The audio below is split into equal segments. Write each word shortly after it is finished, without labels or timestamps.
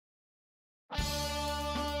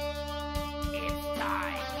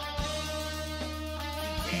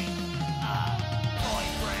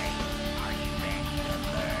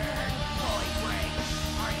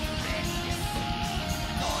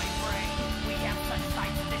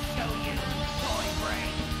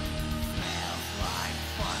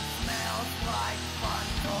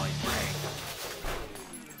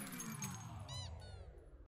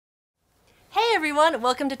everyone.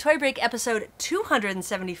 Welcome to Toy Break episode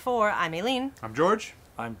 274. I'm Aileen. I'm George.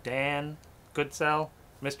 I'm Dan. Goodsell.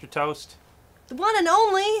 Mr. Toast. The one and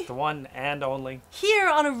only. The one and only. Here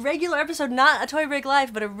on a regular episode, not a Toy Break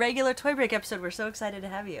Live, but a regular Toy Break episode. We're so excited to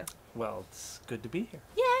have you. Well, it's good to be here.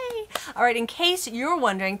 Yay! All right, in case you're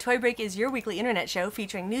wondering, Toy Break is your weekly internet show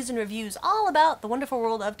featuring news and reviews all about the wonderful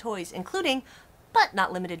world of toys, including, but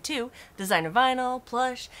not limited to, designer vinyl,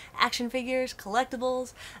 plush, action figures,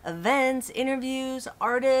 collectibles, events, interviews,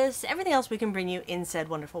 artists, everything else we can bring you in said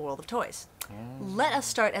wonderful world of toys. Let us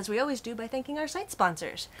start, as we always do, by thanking our site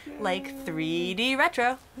sponsors, like 3D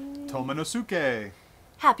Retro, Tomonosuke.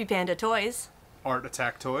 Happy Panda Toys, Art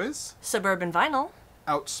Attack Toys. Suburban Vinyl,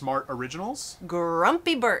 Outsmart Originals.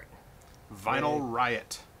 Grumpy Bert, Vinyl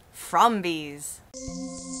Riot. Frombies.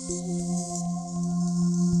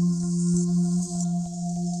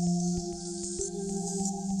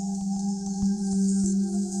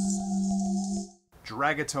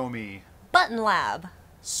 Dragatomy. Button Lab,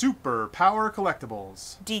 Super Power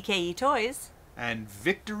Collectibles. DKE Toys. And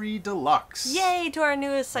Victory Deluxe. Yay to our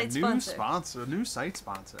newest site A new site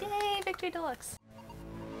sponsor. Yay, Victory Deluxe.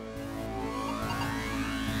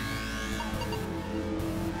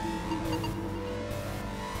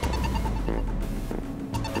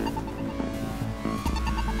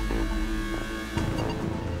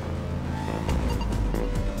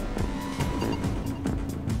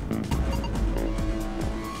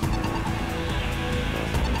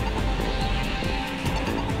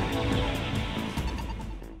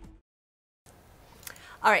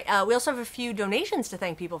 All right, we also have a few donations to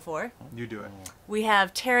thank people for. You do it. We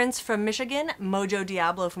have Terrence from Michigan, Mojo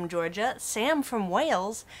Diablo from Georgia, Sam from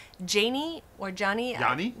Wales, Janie or Johnny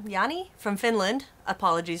Yanni from Finland.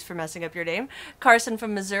 Apologies for messing up your name. Carson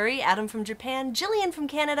from Missouri, Adam from Japan, Jillian from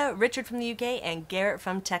Canada, Richard from the UK, and Garrett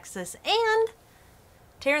from Texas. And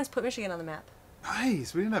Terrence put Michigan on the map.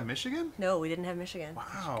 Nice. We didn't have Michigan? No, we didn't have Michigan.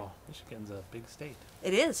 Wow. Michigan's a big state.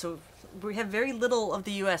 It is, so we have very little of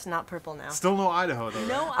the U.S. not purple now. Still no Idaho, though.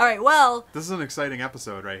 No. Right? All right, well. This is an exciting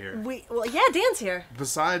episode right here. Yeah, Dan's here.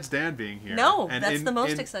 Besides Dan being here. No, and that's the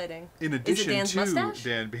most exciting. In addition Dan's to mustache?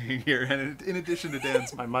 Dan being here, and in addition to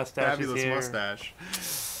Dan's My mustache fabulous is here. mustache,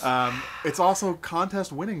 it's also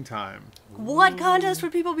contest winning time. What contest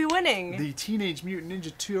would people be winning? The Teenage Mutant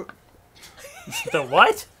Ninja The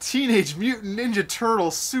what? Teenage Mutant Ninja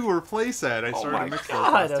Turtle sewer playset. I Oh started my to mix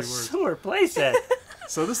god, those a two words. sewer playset.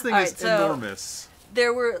 So this thing All is right, so- enormous.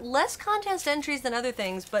 There were less contest entries than other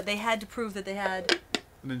things, but they had to prove that they had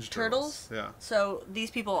Ninja turtles. Yeah. So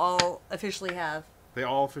these people all officially have. They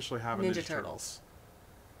all officially have a Ninja Ninja, Turtles.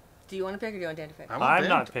 Do you want to pick or do you want Dan to pick? I want I'm Dan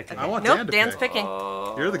not to- picking. I want Nope, Dan to Dan's pick. picking.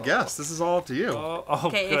 You're the guest. This is all up to you.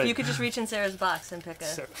 Okay, good. if you could just reach in Sarah's box and pick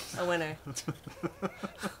a winner.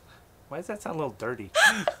 Why does that sound a little dirty?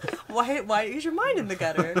 Why is your mind in the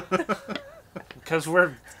gutter? Because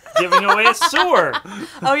we're giving away a sewer.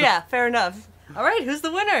 Oh yeah, fair enough. All right, who's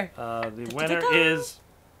the winner? The winner is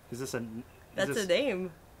this a... That's a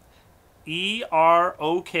name.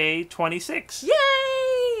 EROK 26.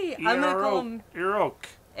 Yay! I'm gonna call him EROK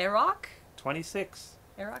Erok. 26.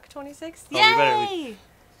 Erok 26. Oh, we better- Yay!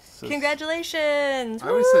 So Congratulations! I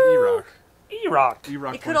always said Woo! E-Rock. EROK.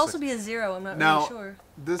 E-Rock It could also be a 0. I'm not Now, really sure.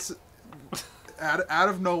 This, out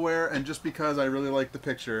of nowhere, and just because I really like the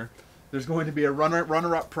picture, there's going to be a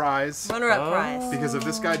runner-up prize. Runner-up prize. Because if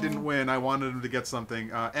this guy didn't win, I wanted him to get something.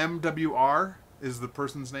 MWR is the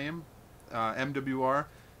person's name. MWR.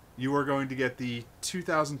 You are going to get the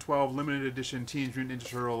 2012 limited edition Teenage Mutant Ninja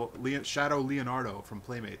Turtle Shadow Leonardo from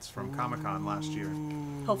Playmates from Comic-Con last year.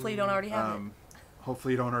 Hopefully you don't already have it.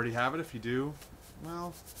 Hopefully you don't already have it. If you do,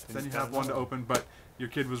 well, then you have one to open. But your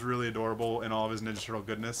kid was really adorable in all of his Ninja Turtle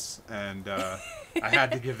goodness, and I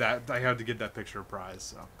had to give that picture a prize.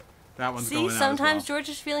 So that one's going out as sometimes well. George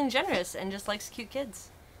is feeling generous and just likes cute kids.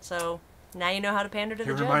 So now you know how to pander to He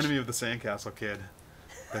the judge. reminded me of the sandcastle kid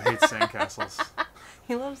that hates sandcastles.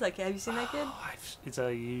 He loves that kid. Have you seen that kid? It's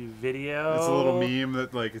a video. It's a little meme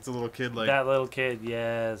that it's a little kid That little kid,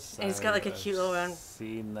 yes. And he's got like a cute little round.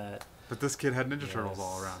 Seen that. But this kid had Ninja Turtles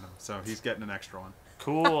all around him, so he's getting an extra one.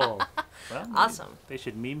 Cool. Well, Awesome. They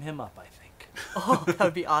should meme him up, I think. Oh, that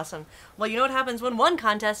would be awesome. Well, you know what happens when one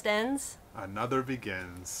contest ends? Another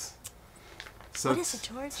begins. So What is it,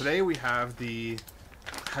 George? Today we have the,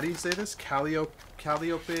 how do you say this? Calliope?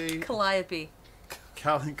 Calliope.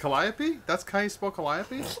 Calliope? That's how you spell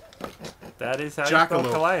Calliope? That is how Jackalope. you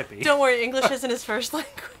spell Calliope. Don't worry, English isn't his first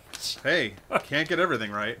language. Hey, can't get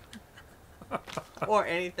everything right. Or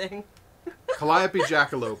anything. Calliope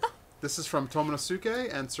Jackalope. This is from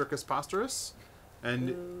Tomonosuke and Circus Posterous. And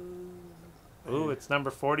Ooh, it's number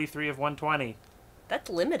 43 of 120. That's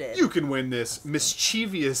limited. You can win this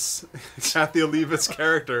mischievous Kathy Olivas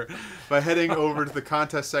character by heading over to the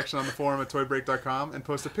contest section on the forum at toybreak.com and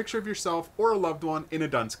post a picture of yourself or a loved one in a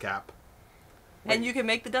dunce cap. And you can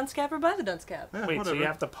make the dunce cap or buy the dunce cap. Yeah, Wait, whatever. so you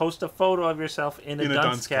have to post a photo of yourself in a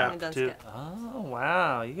dunce cap. In a dunce to... cap. Oh,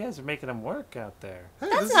 wow. You guys are making them work out there. Hey,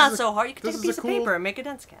 That's not so hard. You can take a piece of cool, paper and make a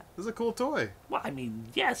dunce cap. This is a cool toy. Well, I mean,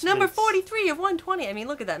 yes. Number but 43 of 120. I mean,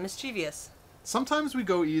 look at that. Mischievous. Sometimes we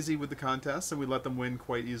go easy with the contest and we let them win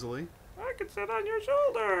quite easily. I can sit on your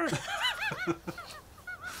shoulder.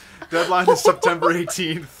 Deadline is September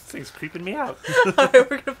 18th. This thing's creeping me out. All right,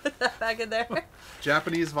 we're going to put that back in there.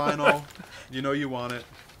 Japanese vinyl. You know you want it.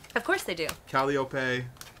 Of course they do. Calliope.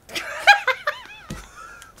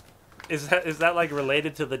 Is that like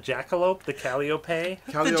related to the jackalope, the calliope?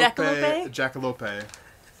 Calliope. jackalope? Jackalope.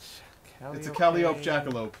 Calliope. It's a calliope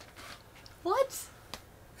jackalope. What?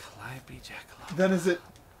 Calliope jackalope. Then is it...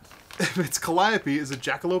 If it's calliope, is it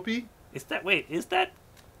jackalope?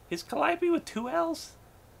 Is calliope with 2 L's?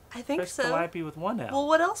 I think There's so. calliope with 1 L. Well,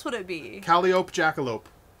 what else would it be? Calliope jackalope.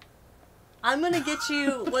 I'm going to get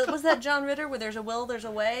you... What was that John Ritter? Where there's a will, there's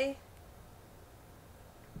a way?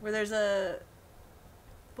 Where there's a...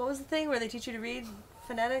 What was the thing where they teach you to read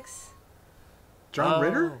phonetics? John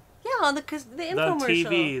Ritter? Yeah, on the On infomercial.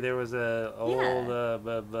 TV, there was a old... Yeah.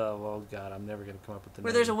 oh, God, I'm never going to come up with the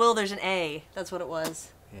Where name. there's a will, there's an A. That's what it was.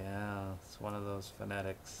 Yeah, it's one of those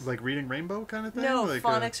phonetics. Like reading rainbow kind of thing? No, like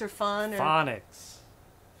phonics are fun. Or Phonics.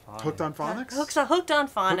 Hooked on phonics? Hooked on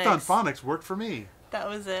phonics. Hooked on phonics worked for me. That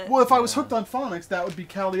was it. Well, if I was hooked on phonics, that would be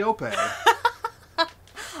Calliope.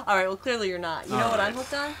 All right, well, clearly you're not. You know what I'm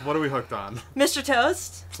hooked on? What are we hooked on? Mr.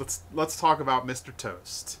 Toast. Let's talk about Mr.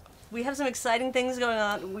 Toast. We have some exciting things going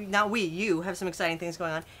on. You have some exciting things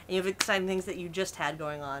going on. And you have exciting things that you just had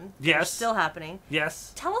going on. Yes. They're still happening.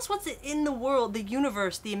 Yes. Tell us what's in the world, the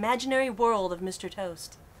universe, the imaginary world of Mr.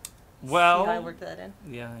 Toast. Well... See how I worked that in?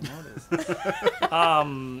 Yeah, I know it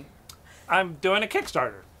is. I'm doing a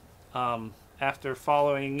Kickstarter. After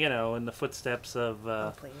following, in the footsteps of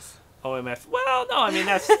Oh, please. OMF. Well, no, I mean,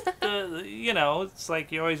 that's, it's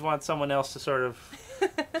like you always want someone else to sort of,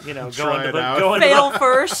 Try it out. Fail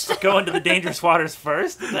first. go into the dangerous waters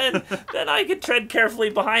first, and then I could tread carefully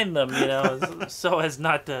behind them, so as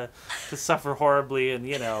not to suffer horribly and,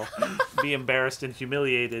 be embarrassed and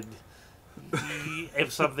humiliated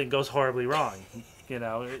if something goes horribly wrong.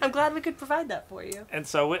 I'm glad we could provide that for you. And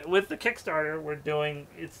so with the Kickstarter, we're doing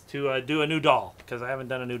it's to do a new doll because I haven't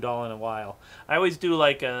done a new doll in a while. I always do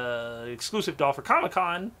like a exclusive doll for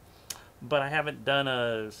Comic-Con, but I haven't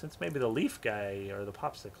done since maybe the Leaf guy or the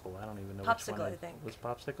Popsicle. I don't even know which one. Popsicle, I think. Was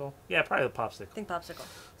Popsicle? Yeah, probably the Popsicle. I think Popsicle.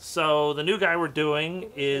 So the new guy we're doing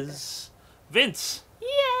is Vince.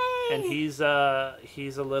 Yay! And he's a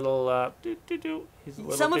little he's a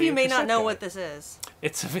little Some of you may not video know cassette what guy. this is.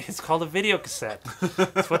 It's called a video cassette.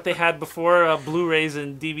 It's what they had before Blu-rays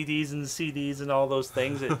and DVDs and CDs and all those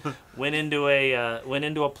things. It went into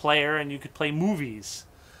a player and you could play movies.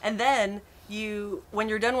 And then when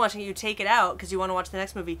you're done watching it, you take it out because you want to watch the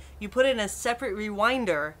next movie. You put it in a separate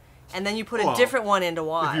rewinder, and then you put a different one in to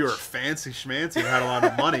watch. If you were fancy schmancy and had a lot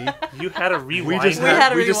of money, You had a rewind. We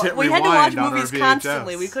just hit we had to watch rewind on our movies VHS.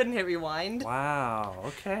 constantly. We couldn't hit rewind. Wow.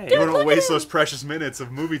 Okay. you don't waste those precious minutes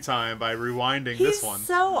of movie time by rewinding this one. He's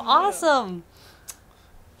so awesome.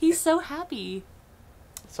 He's so happy.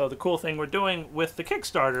 So the cool thing we're doing with the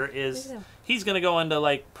Kickstarter is Look at him. he's going to go into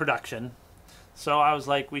like production. So I was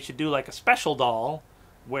like, we should do like a special doll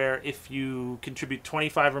where if you contribute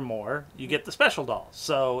 25 or more, you get the special doll.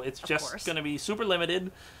 So it's just going to be super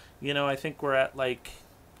limited. I think we're at we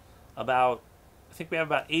have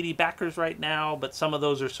about 80 backers right now, but some of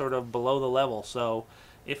those are sort of below the level. So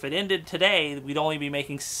if it ended today, we'd only be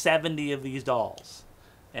making 70 of these dolls.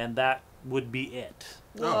 And that would be it.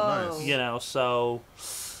 Oh, nice. So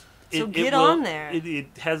get on there.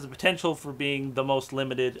 It has the potential for being the most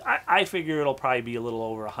limited. I figure it'll probably be a little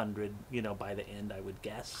over 100, by the end, I would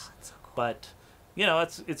guess. That's so cool. But,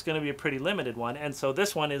 it's going to be a pretty limited one. And so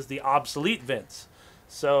this one is the obsolete Vince.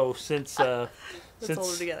 So since Let's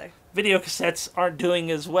hold them together. video cassettes aren't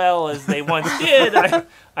doing as well as they once did,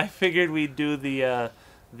 I figured we'd do the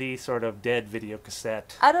sort of dead video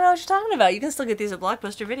cassette. I don't know what you're talking about. You can still get these at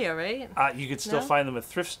Blockbuster Video, right? You could still No? find them at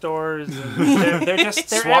thrift stores. And they're Swap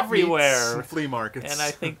meets everywhere. and flea markets. And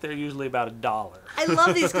I think they're usually about $1. I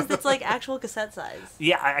love these because it's like actual cassette size.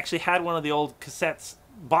 Yeah, I actually had one of the old cassettes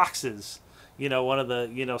boxes. One of the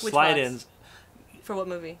Which slide-ins. For what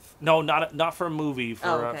movie? No, not for a movie. For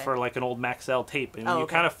okay. for like an old Maxell tape. And when you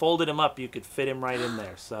okay. kind of folded him up, you could fit him right in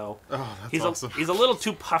there. So oh, that's he's awesome. he's a little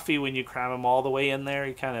too puffy when you cram him all the way in there.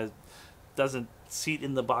 He kind of doesn't seat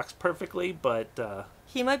in the box perfectly, but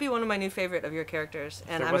He might be one of my new favorite of your characters,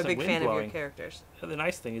 and there I'm a wasn't big wind fan of your blowing. characters. the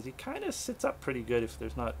nice thing is he kind of sits up pretty good if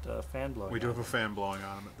there's not fan blowing. We do on have a him. fan blowing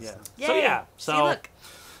on him. At this Yeah. time. So Yay! yeah. See, So look.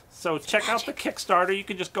 so check out the Kickstarter. You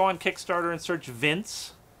can just go on Kickstarter and search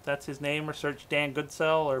Vince. That's his name, or search Dan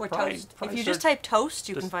Goodsell, or Or probably, toast. probably If you search, just type toast,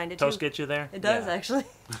 you does can find it Toast too. get you there? It does, Yeah. actually.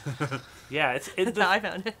 Yeah, it's That's how I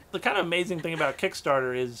found it. the kind of amazing thing about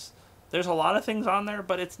Kickstarter is there's a lot of things on there,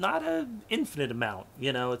 but it's not an infinite amount.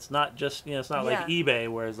 You know, it's not just it's not like Yeah. eBay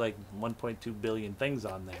where there's like 1.2 billion things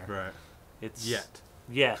on there. Right. It's Yet.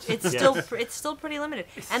 Yes. It's yes. still pretty limited,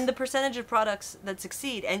 and the percentage of products that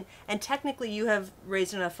succeed, and technically you have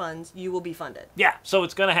raised enough funds, you will be funded. Yeah, so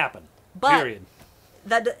it's gonna happen. But Period.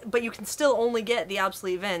 but you can still only get the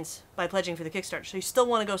obsolete Vince by pledging for the Kickstarter. So you still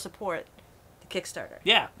want to go support the Kickstarter.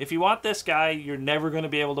 Yeah, if you want this guy, you're never gonna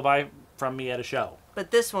be able to buy from me at a show.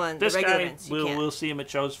 But this one, This the regular guy, Vince, you we'll can't. see him at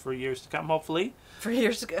shows for years to come, hopefully. For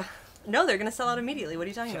years ago. No, they're gonna sell out immediately. What are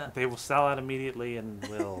you talking about? They will sell out immediately, and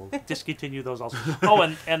we'll discontinue those also. Oh,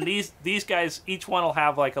 and these guys, each one will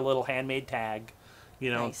have like a little handmade tag,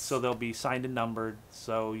 Nice. so they'll be signed and numbered,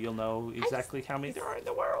 so you'll know exactly how many there are in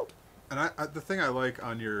the world. And the thing I like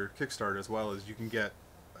on your Kickstarter as well is you can get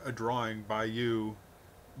a drawing by you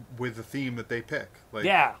with the theme that they pick. Like,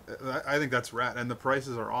 Yeah. I think that's rad, and the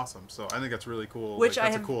prices are awesome. So I think that's really cool. Which like, I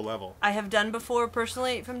that's have- a cool level. I have done before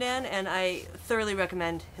personally from Dan, and I thoroughly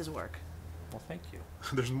recommend his work. Well, thank you.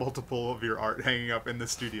 There's multiple of your art hanging up in the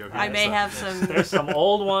studio here. I may so- have some There's some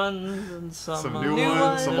old ones and some New new ones,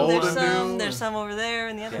 ones. some There's old and some. new. There's some over there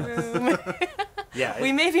in the other room. Yeah,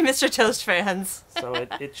 We may be Mr. Toast fans. so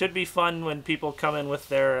it should be fun when people come in with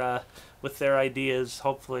their ideas.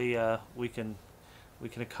 Hopefully, we can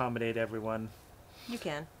accommodate everyone, You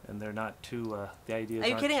can. and they're not too the ideas. Are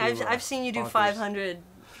you aren't kidding? too, I've seen you do bonkers. 500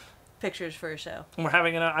 pictures for a show. I'm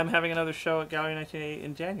having another show at Gallery 1988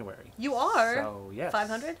 in January. You are. So yes.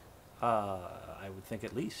 500? I would think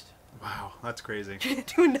at least. Wow, that's crazy.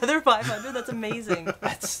 Do another 500? That's amazing.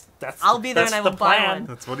 That's I'll be there that's and I the will buy plan. one.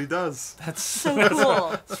 That's what he does. That's So cool.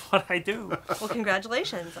 That's what I do. Well,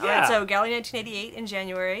 congratulations. All Yeah. right, so Gallery 1988 in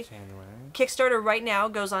January. January. Kickstarter right now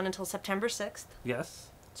goes on until September 6th. Yes.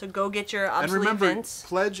 So go get your And obsolete remember, Vince.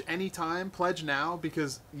 pledge anytime, pledge now,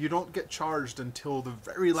 because you don't get charged until the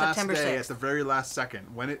very last September day, 6th. at the very last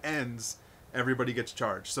second. When it ends, everybody gets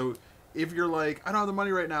charged. So if you're like, I don't have the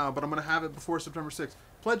money right now, but I'm going to have it before September 6th,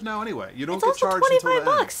 pledge now anyway. You don't It's get also charged until the 25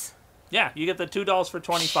 end. bucks. Yeah, you get the $2 for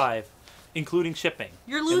 25, including shipping.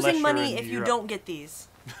 You're Unless losing you're money in if you Europe. don't get these.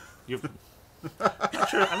 You've,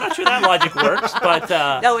 I'm not sure that logic works, but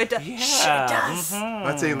No, it does. yeah, It does.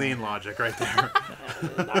 That's alien logic right there.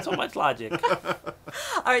 not so much logic.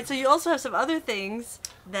 All right, so you also have some other things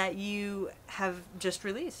that you have just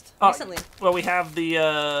released Oh, recently. Well, we have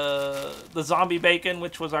the zombie bacon,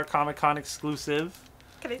 which was our Comic-Con exclusive,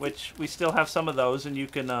 Crazy. which we still have some of those, and you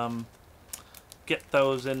can get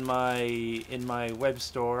those in my web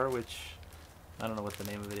store, which I don't know what the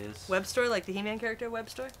name of it is. Web store, like the He-Man character web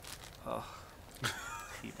store? Oh,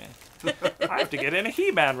 He-Man. I have to get in a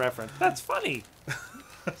He-Man reference. That's funny.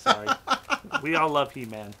 Sorry. We all love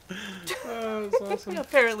He-Man.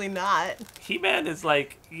 Apparently not. He-Man is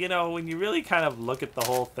like, when you really kind of look at the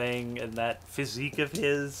whole thing and that physique of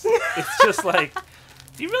his, it's just like,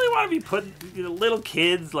 do you really want to be putting little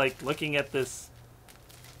kids like looking at this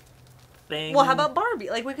thing? Well, how about Barbie?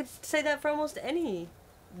 Like, we could say that for almost any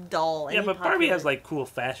doll. Yeah, any but Barbie popular- has like cool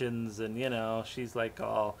fashions, and she's like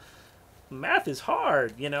all math is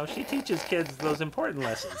hard. She teaches kids those important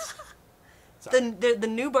lessons. The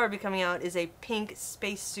new Barbie coming out is a pink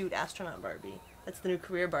spacesuit astronaut Barbie. That's the new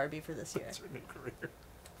career Barbie for this year. That's her new career.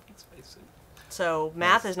 Let's face it. So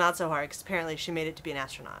math is not so hard because apparently she made it to be an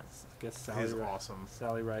astronaut. I guess He's awesome.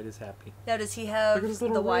 Sally Ride is happy. Now, does he have Look at his the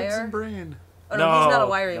little ribs wire? and brain. Oh no, he's not a No,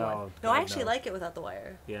 wiry no, one. No, God, I actually no. like it without the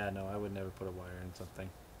wire. Yeah, no, I would never put a wire in something.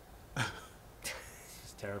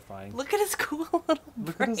 It's terrifying. Look at his cool little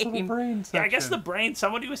brain. Yeah, I guess the brain.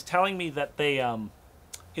 Somebody was telling me that they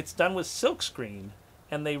it's done with silkscreen,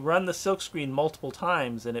 and they run the silkscreen multiple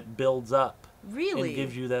times, and it builds up Really? and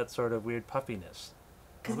gives you that sort of weird puffiness.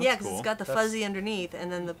 Cause, Oh, yeah, that's because cool. it's got the That's- fuzzy underneath and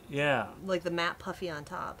then the Yeah, matte puffy on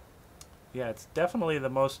top. yeah, it's definitely the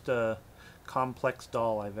most complex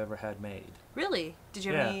doll I've ever had made. Really? Did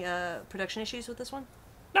you have any production issues with this one?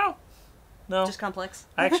 No. Just complex?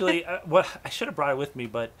 Actually, I should have brought it with me,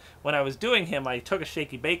 but when I was doing him, I took a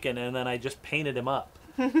shaky bacon and then I just painted him up,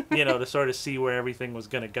 to sort of see where everything was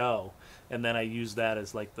going to go. And then I used that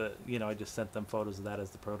as like I just sent them photos of that as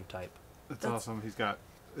the prototype. That's awesome. He's got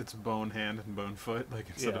it's bone hand and bone foot, like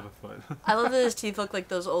instead of a foot. I love that his teeth look like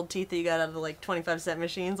those old teeth that you got out of the like 25-cent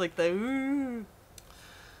machines, like the. Ooh.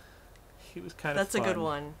 He was kind of. That's fun. a good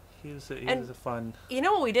one. He was a fun. You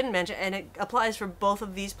know what we didn't mention, and it applies for both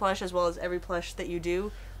of these plush as well as every plush that you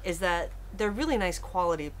do, is that they're really nice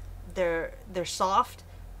quality. They're soft,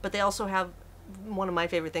 but they also have one of my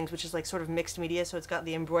favorite things, which is like sort of mixed media. So it's got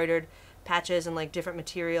the embroidered patches and like different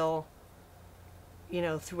material, you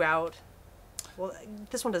know, throughout. Well,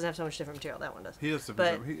 this one doesn't have so much different material. That one does. He has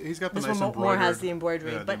but he's got the this nice one more embroidered. has the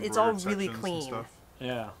embroidery, Yeah, but the it's all embroidered really sections and clean. stuff.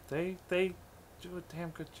 Yeah, they do a damn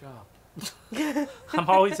good job. I'm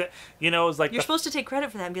always, you know, it's like You're supposed to take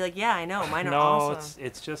credit for that and be like, yeah, I know, mine are no, awesome.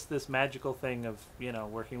 it's just this magical thing of, you know,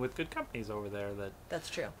 working with good companies over there that That's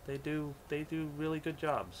true. they do really good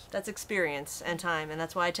jobs. That's experience and time, and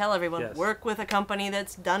that's why I tell everyone, Yes. work with a company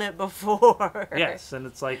that's done it before. Yes, and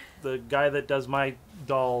it's like the guy that does my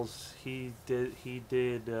dolls. He did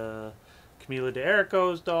Camila de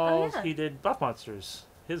Erico's dolls. Oh, yeah. He did Buff Monsters,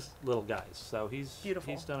 his little guys. So he's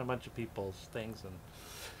Beautiful. He's done a bunch of people's things and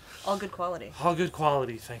All good quality. all good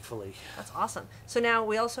quality, thankfully. That's awesome. So now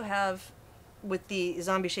we also have, with the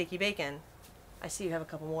zombie shaky bacon, I see you have a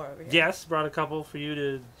couple more over here. Yes, brought a couple for you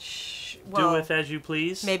to Well, do with as you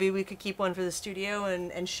please. maybe we could keep one for the studio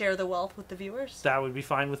and share the wealth with the viewers. That would be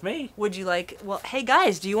fine with me. Would you like, well, hey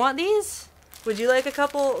guys, do you want these? Would you like a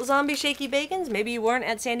couple zombie shaky bacons? Maybe you weren't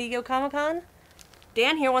at San Diego Comic-Con?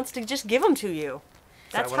 Dan here wants to just give them to you.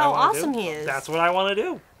 Is That's that what I how wanna awesome do? he is. That's what I want to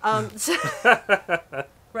do.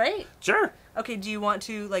 Right? Sure. Okay, do you want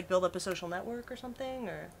to, like, build up a social network or something?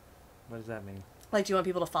 Or, What does that mean? like, do you want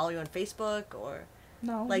people to follow you on Facebook? Or,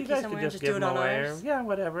 No, Like you you guys somewhere could and just just do give it them on away. ours? Yeah,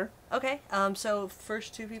 whatever. okay, so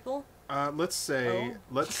first two people? Let's say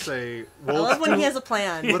I well, love when he has a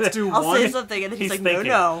plan. let's do I'll one. say something and then he's like, thinking,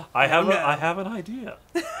 no. I have no. I have an idea.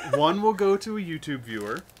 One will go to a YouTube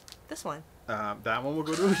viewer. This one. That one will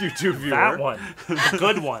go to a YouTube viewer. That one, the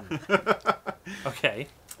good one. Okay.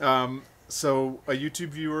 So a YouTube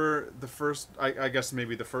viewer, the first, I guess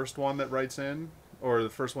maybe the first one that writes in, or the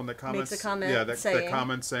first one that comments. Makes a comment Yeah, that saying.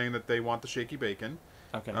 comments saying that they want the shaky bacon.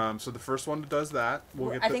 Okay. So the first one that does that,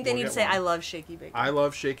 I think they need to say, I love shaky bacon. I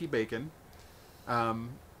love shaky bacon. And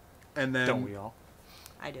then Don't we all?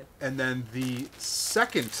 I do. And then the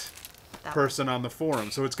second That person on the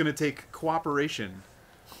forum. So it's going to take cooperation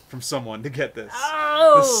from someone to get this.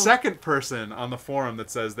 Oh! The second person on the forum that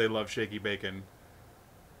says they love shaky bacon.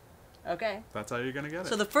 Okay. That's how you're going to get it.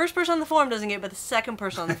 So the first person on the forum doesn't get it, but the second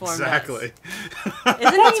person on the forum exactly. does.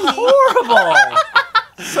 Isn't he neat? Horrible.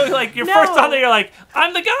 So like you're No. first on there, you're like,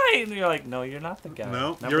 I'm the guy, and you're like, no, you're not the guy.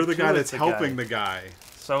 No, Number you're the two guy is that's the helping guy. the guy.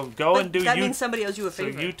 So go and But do that you. means somebody owes you a So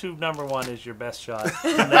favor. YouTube number one is your best shot,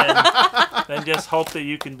 and then just hope that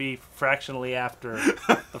you can be fractionally after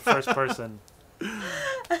the first person.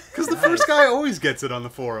 Because the first guy always gets it on the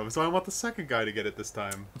forum, so I want the second guy to get it this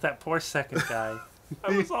time. That poor second guy.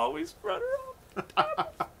 I was always runner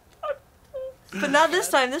up. But not this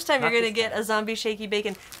time. This time Not you're going to this get a zombie shaky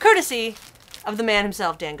bacon, courtesy of the man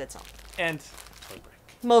himself, Dan Goodsell. And toy break.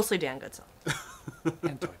 Mostly Dan Goodsell.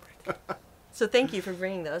 And toy break. So thank you for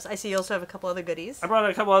bringing those. I see you also have a couple other goodies. I brought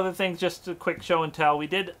a couple other things, just a quick show and tell.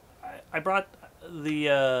 I brought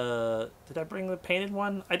the, did I bring the painted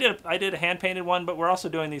one? I did a hand painted one, but we're also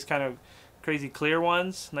doing these kind of crazy clear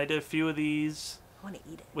ones, and I did a few of these, I want to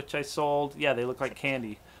eat it. which I sold. Yeah, they look like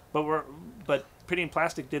candy. But Pretty in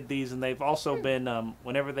Plastic did these, and they've also been,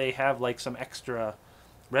 whenever they have like some extra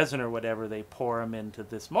resin or whatever, they pour them into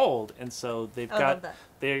this mold, and so they've I love that.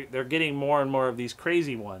 they're getting more and more of these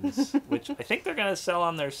crazy ones, which I think they're gonna sell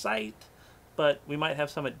on their site, but we might have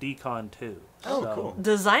some at DCon too. Oh, So, cool.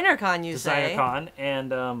 Designer Con, you say? DesignerCon,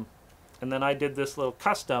 and then I did this little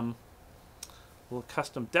custom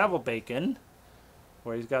devil bacon,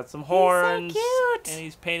 where he's got some horns, cute. and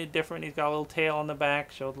he's painted different. He's got a little tail on the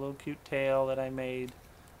back. Showed a little cute tail that I made.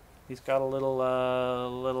 He's got a little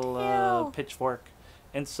Ew. pitchfork,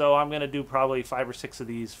 and so I'm gonna do probably 5 or 6 of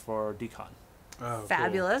these for DCon. Oh, cool.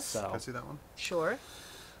 Fabulous. So Can I see that one? Sure.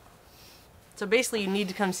 So basically, you need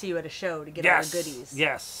to come see you at a show to get all the goodies.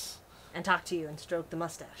 yes. And talk to you and stroke the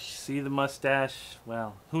mustache. See the mustache?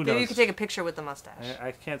 Well, who knows? Maybe you could take a picture with the mustache.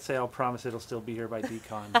 I can't say I'll promise it'll still be here by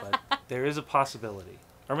DCon, but there is a possibility.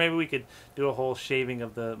 Or maybe we could do a whole shaving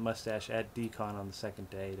of the mustache at DCon on the second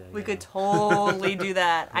day. To, We you could know. totally do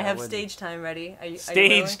that. I Yeah, have wouldn't stage time ready. Are you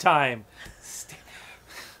Stage willing? time.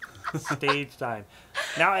 Stage time.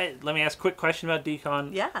 Now, let me ask a quick question about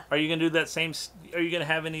DCon. Yeah. Are you going to do that same... Are you going to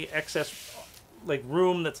have any excess like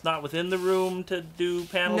room that's not within the room to do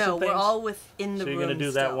panels No, and things? we're all within the so room. you're going to do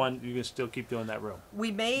still. that one. You're going to still keep doing that room.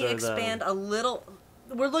 We may The- expand a little.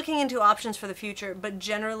 we're looking into options for the future, but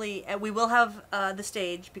generally we will have the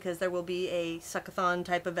stage because there will be a suckathon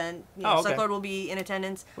type event. You know, okay. Sucklord will be in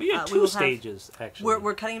attendance. Well, you have we two will stages, actually.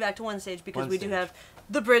 We're cutting back to one stage because One we stage. do have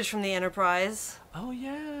the bridge from the Enterprise Oh,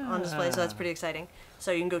 yeah. on display, so that's pretty exciting.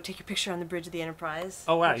 So you can go take your picture on the bridge of the Enterprise.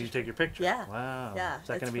 Oh, wow, which you is- take your picture? Yeah. Wow. Yeah, Is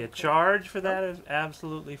that it's going to be a pretty cool. charge for that? Is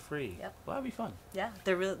absolutely free. Yep. Well, that'd be fun. Yeah,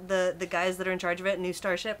 the guys that are in charge of it, New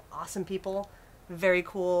Starship, awesome people, very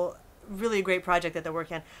cool, really a great project that they're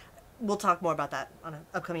working on. We'll talk more about that on an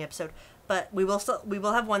upcoming episode. But we will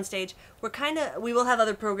have one stage. We will have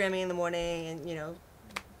other programming in the morning, and you know,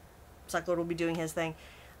 Sucklord will be doing his thing.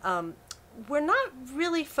 We're not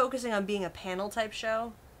really focusing on being a panel type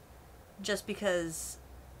show, just because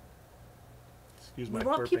Excuse my we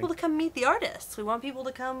want burping. people to come meet the artists. We want people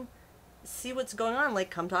to come see what's going on. Like,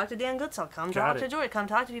 come talk to Dan Goodsell. Come Got talk to it. Joy. Come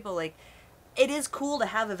talk to people. Like, it is cool to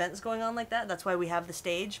have events going on like that. That's why we have the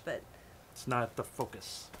stage, but It's not the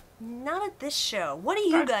focus. not at this show. What do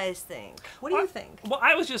you Right. guys think? What do you think? Well,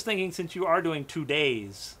 I was just thinking, since you are doing 2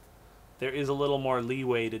 days, there is a little more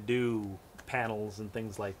leeway to do panels and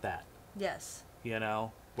things like that. Yes. You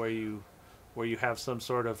know, where you have some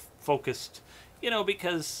sort of focused, you know,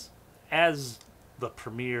 because as the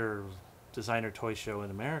premier designer toy show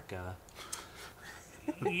in America,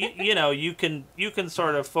 you know, you can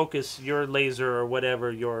sort of focus your laser or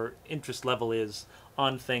whatever your interest level is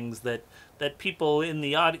on things that people in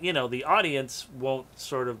the the audience won't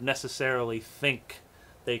sort of necessarily think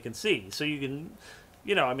they can see. So you can,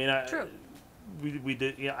 you know, I mean, True. we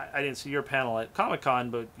did. You know, I didn't see your panel at Comic-Con,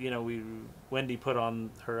 but you know, Wendy put on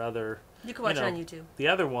her other. You can watch know, it on YouTube. The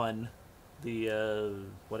other one, the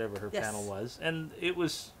whatever her Yes. panel was, and it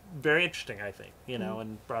was very interesting, I think. You know,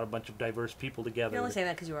 and brought a bunch of diverse people together. You're only saying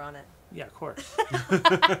that because you were on it. Yeah, of course.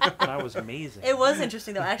 That was amazing. It was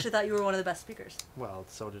interesting, though. I actually thought you were one of the best speakers. Well,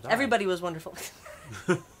 so did I. Everybody was wonderful.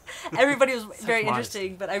 Everybody was very modesty.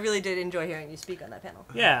 interesting, but I really did enjoy hearing you speak on that panel.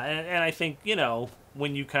 Yeah, and I think, you know,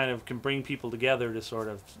 when you kind of can bring people together to sort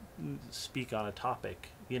of speak on a topic,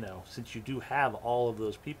 you know, since you do have all of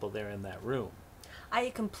those people there in that room. I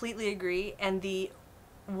completely agree, and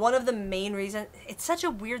one of the main reasons, it's such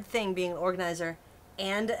a weird thing being an organizer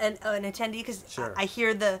and an attendee, because Sure. I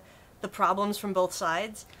hear the problems from both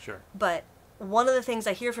sides, Sure. but one of the things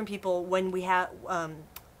I hear from people when we have,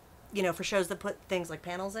 you know, for shows that put things like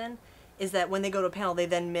panels in, is that when they go to a panel, they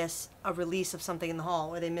then miss a release of something in the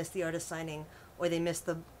hall, or they miss the artist signing, or they miss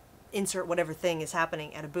the insert whatever thing is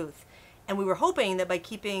happening at a booth. And we were hoping that by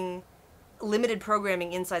keeping limited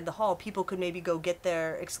programming inside the hall, people could maybe go get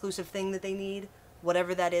their exclusive thing that they need,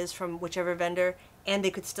 whatever that is from whichever vendor, and they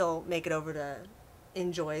could still make it over to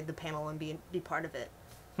enjoy the panel and be part of it,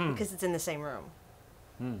 because it's in the same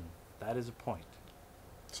room. That is a point.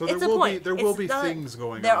 So It's there a will point. be there It's will be not- things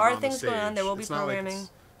going there on. are on things the going on, stage. there will be It's not like programming.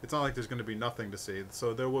 it's not like there's going to be nothing to see.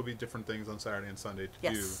 So there will be different things on Saturday and Sunday to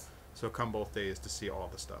do. Yes. So come both days to see all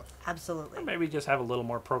the stuff. Absolutely. Or maybe just have a little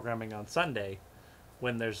more programming on Sunday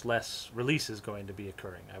when there's less releases going to be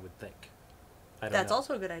occurring, I would think. I don't That's know.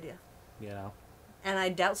 also a good idea. You know? And I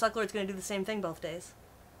doubt Sucklord's going to do the same thing both days.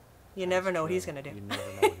 You never know what he's True. going to do. You never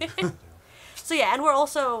know what he's going to do. So yeah, and we're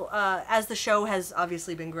also, as the show has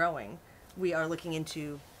obviously been growing, we are looking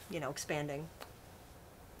into, you know, expanding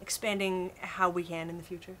how we can in the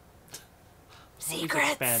future. Always Secrets!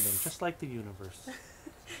 expanding, just like the universe.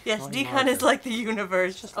 Yes, Going Decon larger. is like the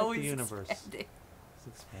universe. Just like the always universe. expanding. It's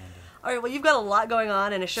expanding. All right, well, you've got a lot going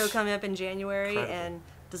on, and a show coming up in January, Incredible. and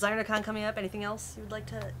DesignerCon coming up. Anything else you would like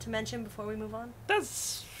to mention before we move on?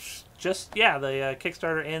 That's just, yeah, the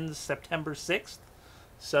Kickstarter ends September 6th.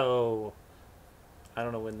 So, I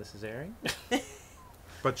don't know when this is airing.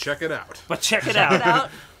 But check it out. But check it Check out. it out.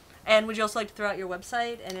 And would you also like to throw out your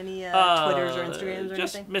website and any Twitters or Instagrams or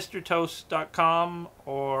just anything? MrToast.com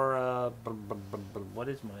or what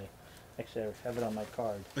is my... Actually, I have it on my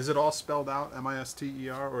card. Is it all spelled out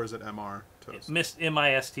MISTER or is it MR Toast?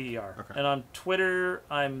 MISTER. Okay. And on Twitter,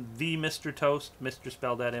 I'm the Mr. Toast, Mr.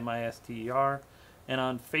 spelled out MISTER. And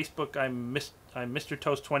on Facebook, I'm Mr.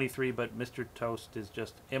 Toast 23, but Mr. Toast is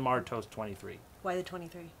just MR Toast 23. Why the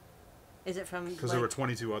 23? Is it from Because there were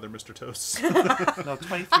 22 other Mr. Toasts. No,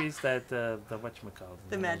 23 is that the whatchamacallit.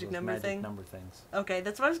 The magic those number magic thing? number things. Okay,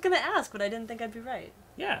 that's what I was gonna ask, but I didn't think I'd be right.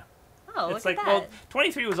 Yeah. Oh, It's look like, at well, that.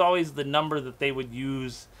 23 was always the number that they would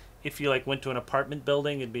use if you like went to an apartment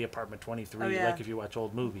building. It'd be apartment 23, Oh, yeah. like if you watch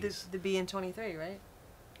old movies. The B in 23, right?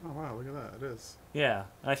 Oh, wow, look at that. It is. Yeah,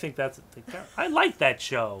 I think I like that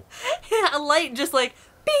show. Yeah, a light just like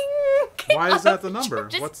Bing! Why is that the number?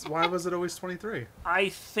 Just- Why was it always 23? I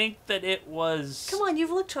think that it was. Come on,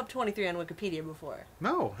 you've looked up 23 on Wikipedia before.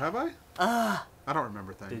 No, have I? I don't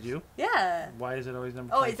remember things. Did you? Yeah. Why is it always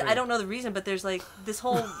number? Oh, 23? I don't know the reason, but there's like this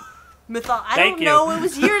whole I Thank don't you. know. It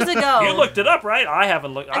was years ago. You looked it up, right? I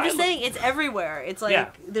haven't looked. I'm just saying it's everywhere. It's like Yeah.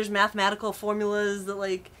 there's mathematical formulas that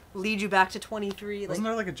like lead you back to 23. Like, Wasn't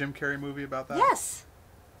there like a Jim Carrey movie about that? yes.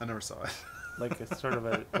 I never saw it. Like a sort of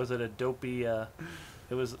a was it a dopey? It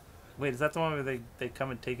was. Wait, is that the one where they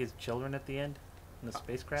come and take his children at the end in the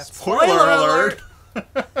spacecraft? Spoiler alert!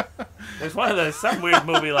 There's one of those some weird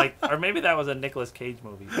movie like, or maybe that was a Nicolas Cage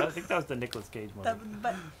movie. I think that was the Nicolas Cage movie.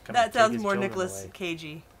 But Come that and take sounds his more children Nicolas away.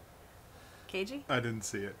 Cagey. Cagey? I didn't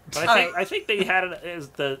see it. But Alright. I think they had it as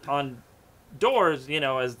the on doors,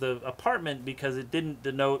 as the apartment because it didn't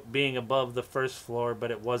denote being above the first floor,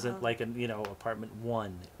 but it wasn't like an apartment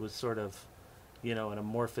 1. It was sort of an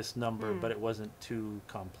amorphous number, but it wasn't too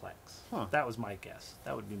complex. Huh. That was my guess.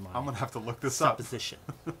 That would be my I'm gonna have to look this up. supposition.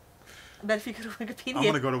 But if you go to Wikipedia. I'm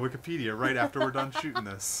gonna go to Wikipedia right after we're done shooting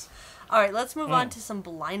this. All right, let's move on to some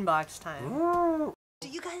blind box time. Ooh. Do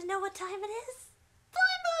you guys know what time it is?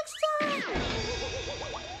 Blind box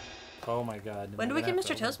time. Oh my God! When do we get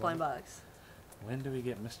Mr. Toast blind box? When do we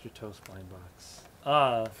get Mr. Toast blind box?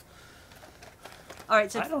 All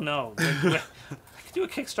right, so I don't know. I could do a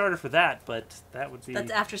Kickstarter for that, but that would be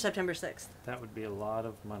that's after September 6th. that would be a lot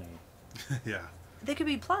of money. Yeah. They could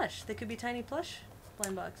be plush. They could be tiny plush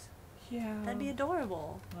blind box. Yeah. That'd be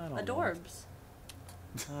adorable. I don't know. Adorbs.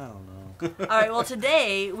 I don't know. All right, well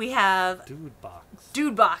today we have Dude box.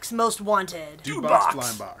 Dude Box Most Wanted. Dude box. box,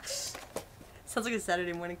 blind box. Sounds like a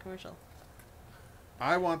Saturday morning commercial.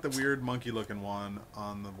 I want the weird monkey looking one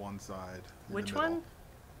on the one side. in Which the middle. one?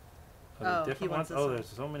 Are there Oh, he different wants ones? this Oh, one. there's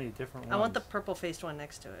so many different ones. I want the purple faced one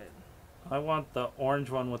next to it. I want the orange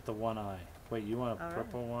one with the one eye. Wait, you want a Alright.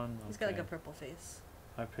 purple one? He's got like a Okay. purple face.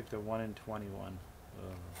 I picked a 1 in 21.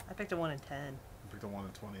 Ugh. I picked a 1 in 10. I picked the 1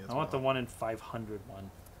 in 20 as I want the well. 1 in 500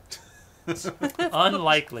 one.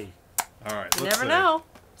 Unlikely. All right. You let's never see. know.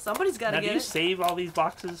 Somebody's got Now, to do get you it. save all these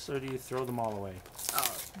boxes or do you throw them all away?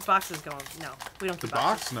 Oh, boxes going. No, we don't The keep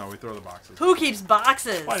boxes. box? No, we throw the boxes. Who keeps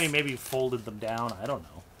boxes? Well, I mean, maybe you folded them down. I don't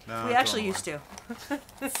know. No, We I actually throw them used away.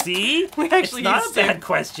 to. See? We actually it's not used a to. bad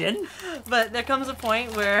question. But there comes a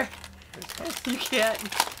point where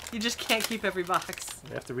you just can't keep every box.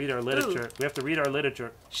 We have to read our literature. We have to read our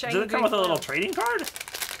literature. Shiny Does it come green with a little foil. trading card?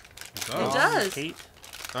 It Oh. does. Kate?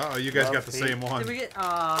 Oh, you guys Love got the Pete. same one. Did we get?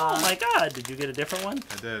 Oh my God! Did you get a different one?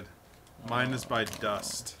 I did. Mine is by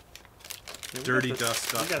Dust. Yeah, we got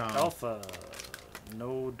DirtyDust.com. We got Alpha.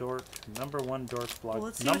 No dork. Number 1 dork blog. Well,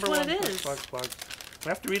 let's see Number which one 1 it dork is. blog. We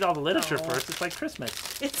have to read all the literature Oh. first. It's like Christmas.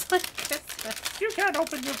 It's like Christmas. You can't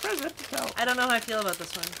open your present. No. I don't know how I feel about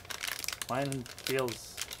this one. Mine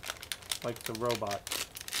feels like the robot.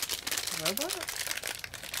 Robot?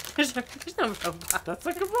 There's no robot. That's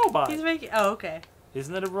like a robot. He's making. Oh, okay.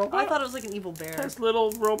 Isn't it a Oh, robot? I thought it was like an evil bear. It has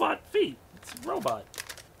little robot feet. It's a robot.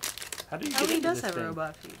 How do you Oh, get he into does this have thing? a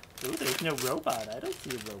robot feet. Ooh, there's no robot. I don't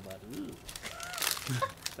see a robot. Ooh.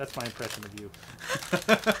 That's my impression of you.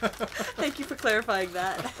 Thank you for clarifying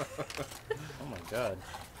that. Oh my God.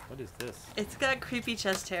 What is this? It's got creepy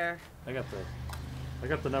chest hair. I got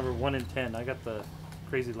the number 1 in 10. I got the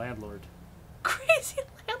crazy landlord. Crazy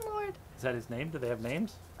landlord. Is that his name? Do they have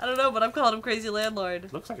names? I don't know, but I'm calling him crazy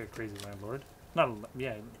landlord. Looks like a crazy landlord. Not a,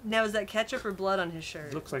 yeah. Now is that ketchup or blood on his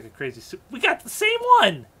shirt? Looks like a crazy soup. We got the same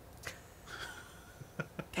one.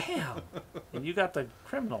 Damn. And you got the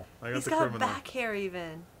criminal. I got He's the got criminal. back hair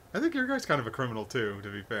even. I think your guy's kind of a criminal too, to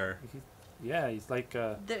be fair. Yeah, he's like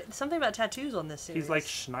There's something about tattoos on this series. he's like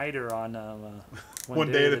Schneider on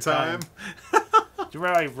One day at a time. Do you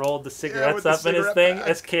remember how he rolled the cigarettes with the up in his cigarette thing? pack.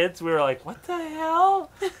 As kids, we were like, "What the hell?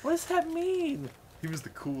 What does that mean?" He was the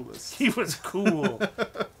coolest. He was cool.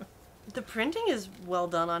 The printing is well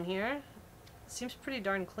done on here. Seems pretty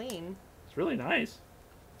darn clean. It's really nice.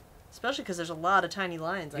 Especially because there's a lot of tiny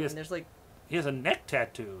lines. I Yes. mean, there's like, He has a neck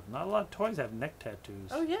tattoo. Not a lot of toys have neck tattoos.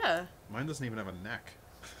 oh yeah. Mine doesn't even have a neck.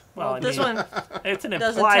 Well, I this mean, one, it's an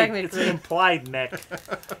doesn't implied. technically. It's an implied neck.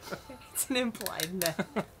 it's an implied neck.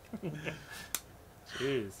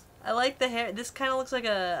 Jeez. I like the hair. This kind of looks like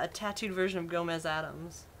a tattooed version of Gomez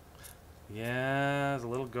Adams. Yeah, there's a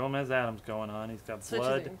little Gomez Adams going on. He's got Switch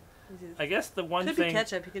blood. thing. I guess the one Could thing. be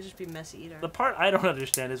ketchup. He could just be messy eater. The part I don't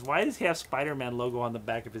understand is why does he have Spider-Man logo on the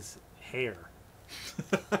back of his hair?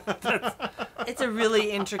 It's a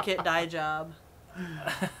really intricate dye job.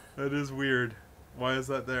 That is weird. Why is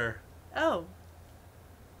that there? Oh.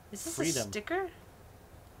 Is this a Freedom. sticker?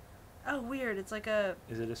 Oh, weird. It's like a.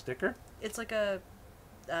 Is it a sticker? It's like a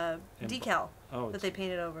decal Oh, that they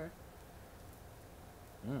painted over.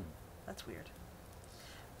 Mm. That's weird.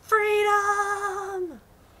 Freedom!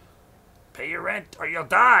 Pay your rent or you'll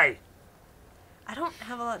die. I don't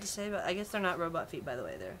have a lot to say about. I guess they're not robot feet, by the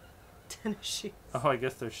way. They're tennis shoes. Oh, I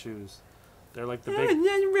guess they're shoes. They're like the I'm big.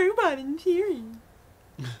 not a robot in theory.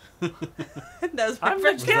 That was my I'm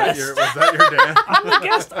French the kiss. guest. Was that your dance? I'm the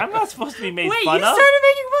guest. I'm not supposed to be made Wait, fun you of. started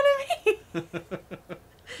making fun of me.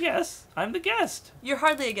 Yes, I'm the guest. You're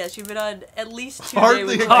hardly a guest. You've been on at least 2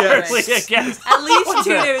 Hardly days a with Toy guest. Hardly Breaks. a guest. At least What's 2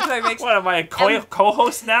 that? days with Toy Breaks. What am I, a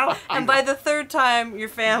co-host now? And by the 3rd time, your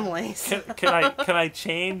families. Can I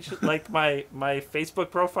change like my Facebook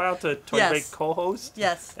profile to Toy Yes. Break co-host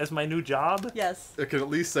Yes. as my new job? Yes. It could at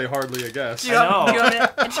least say hardly a guest. Do you, I want,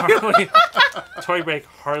 know. do, you want me, Toy Break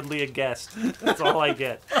hardly a guest. That's all I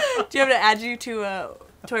get. do you want me to add you to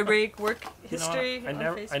Toy Break work You know, history I on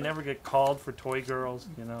never Facebook? I never get called for Toy Girls.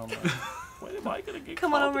 You know, I'm like, when am I gonna get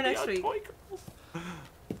Come on called over to be next on week. Toy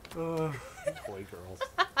Girls. Toy Girls.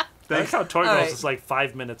 I like Thanks. how Toy All Girls right. is like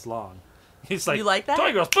 5 minutes long. He's like, You like that?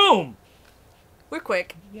 Toy Girls, boom. We're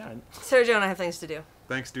quick. Yeah, Sergio and I have things to do.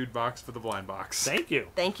 Thanks, Dude Box, for the blind box. thank you.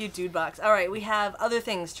 Thank you, Dude Box. All right, we have other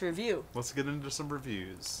things to review. Let's get into some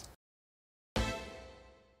reviews.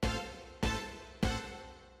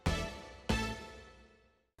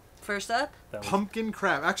 First up, That was, Pumpkin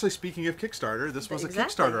Crab. Actually, speaking of Kickstarter, this was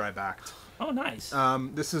Exactly. a Kickstarter I backed. oh, nice.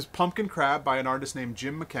 This is Pumpkin Crab by an artist named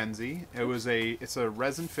Jim McKenzie. It's a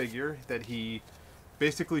resin figure that he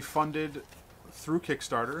basically funded through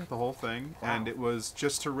Kickstarter, the whole thing, and it was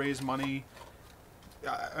just to raise money.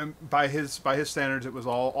 By his standards, it was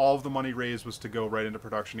all of the money raised was to go right into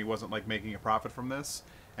production. He wasn't like making a profit from this,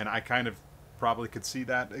 and I kind of probably could see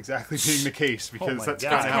that exactly being the case because my that's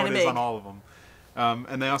God. kind of how it Kinda is big. on all of them.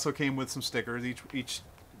 And they also came with some stickers. Each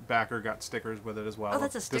backer got stickers with it as well. Oh,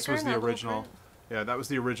 that's a This sticker, was the not a little original. print? Yeah, that was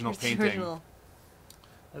the original Here's the painting. original.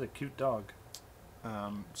 That's a cute dog.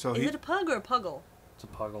 So Is it a pug or a puggle? It's a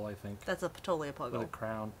puggle, I think, That's totally a with a puggle.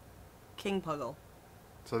 crown. King puggle.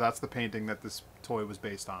 so that's the painting that this toy was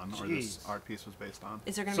based on, or this Jeez. art piece was based on.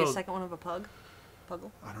 Is there going to be a So- second one of a pug? Puggle?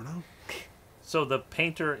 I don't know. So the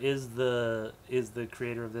painter is the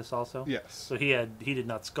creator of this also. Yes. So he did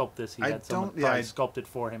not sculpt this. He I had someone don't- yeah, probably I- sculpt it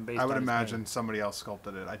for him based I on would his imagine painting. somebody else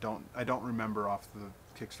sculpted it. I don't remember off the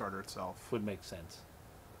Kickstarter itself. Would make sense.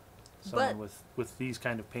 Someone But- with these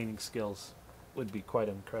kind of painting skills would be quite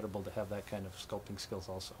incredible to have that kind of sculpting skills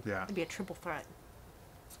also. Yeah. It'd be a triple threat.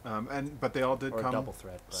 But they all did Or a come double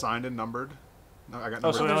threat. but- signed and numbered. No, I got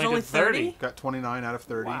Oh, numbered. so we There's only only did 30. 30? Got 29 out of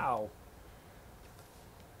 30. Wow.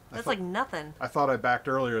 That's thought- like nothing. I thought I backed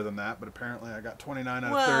earlier than that, but apparently I got 29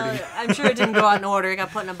 out Well, of 30. I'm sure it didn't go out in order. It got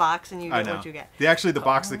put in a box and you I get know. what you get. The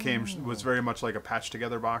box that came was very much like a patched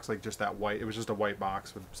together box, like just that white. It was just a white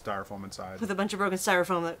box with styrofoam inside. With a bunch of broken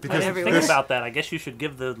styrofoam that Because went everywhere. Think about that. I guess you should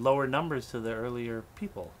give the lower numbers to the earlier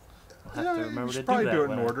people. I'll have to you remember should to probably do that. do it in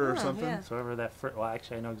when I- order or Yeah, something. yeah. So whoever that first, well,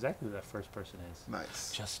 actually, I know exactly who that first person is.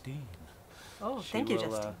 Nice. Justine. Oh, She thank you, will,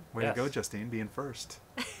 Justin. Way yes. to go, Justine, being first.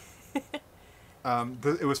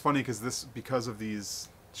 It was funny because of these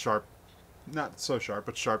sharp, not so sharp,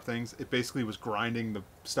 but sharp things. It basically was grinding the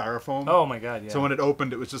styrofoam. Oh my God! Yeah. So when it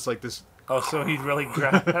opened, it was just like this, oh, so he'd really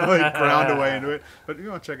ground. like ground away into it. But you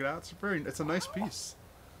want to check it out? It's a nice piece.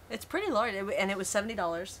 It's pretty large, and it was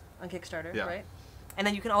 $70 on Kickstarter, Yeah. right? And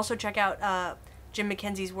then you can also check out Jim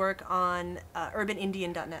McKenzie's work on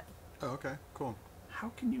urbanindian.net. Oh, okay, cool. How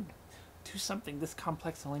can you do something this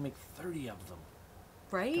complex and only make 30 of them?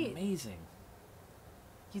 Right? Amazing.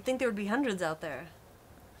 You'd think there would be hundreds out there.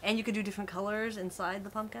 And you could do different colors inside the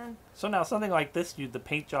pumpkin. So now something like this, the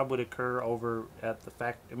paint job would occur over at the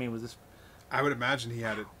I mean, was this? I would imagine he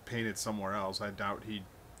had it painted somewhere else. I doubt he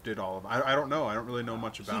did all of them. I don't know. I don't really know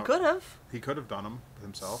much about. He could have. He could have done them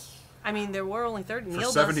himself. I mean, there were only 30. For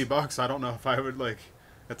Neil $70 does. I don't know if I would like.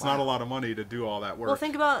 It's not a lot of money to do all that work. Well,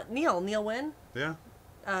 think about Neil. Neil Wynn. Yeah.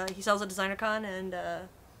 He sells at DesignerCon and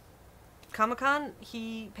Comic-Con.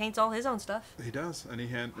 He paints all his own stuff. He does, and he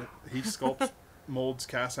sculpts, molds,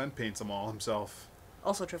 casts, and paints them all himself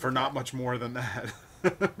Also triple for not threat. much more than that.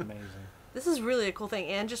 Amazing. This is really a cool thing.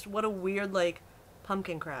 And just what a weird, like,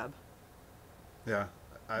 pumpkin crab. Yeah,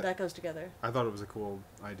 That goes together. I thought it was a cool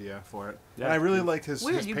idea for it. Yeah, and I really it's liked his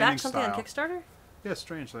Weird. his You painting backed something style. on Kickstarter? Yeah,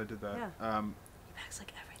 strange that I did that. Yeah. He backs,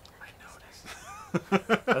 like, everything.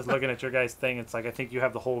 I was looking at your guys' thing. It's like I think you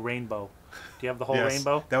have the whole rainbow. Do you have the whole Yes,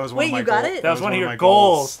 rainbow? That was one Wait, of my you got goals. it? That was one of your my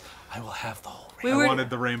goals. I will have the whole rainbow. We I were- wanted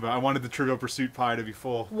the rainbow. I wanted the Trivial Pursuit pie to be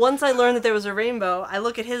full. Once I learned that there was a rainbow, I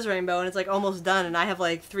look at his rainbow and it's like almost done, and I have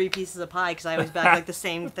like 3 pieces of pie because I always back like the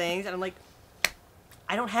same things, and I'm like,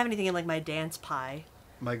 I don't have anything in like my dance pie.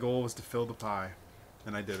 My goal was to fill the pie.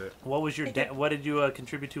 and I did it. What was your what did you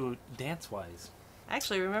contribute to dance-wise? I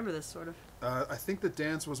actually remember this sort of. I think the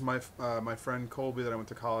dance was my friend Colby that I went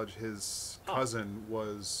to college. His cousin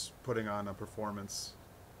was putting on a performance,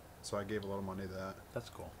 so I gave a little money to that. That's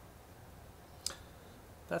cool.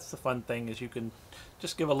 That's the fun thing is you can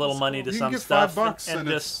just give a little money to you some can give stuff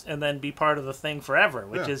 $5 and then be part of the thing forever,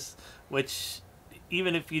 which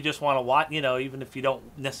even if you just want to watch, even if you don't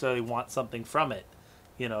necessarily want something from it,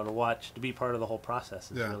 to be part of the whole process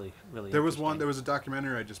is really There was a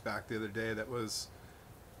documentary I just backed the other day that was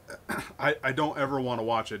I don't ever want to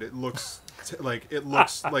watch it. It looks like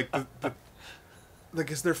the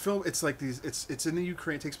as they're film it's like these it's in the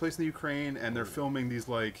Ukraine, it takes place in the Ukraine, and they're filming these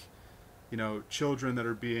children that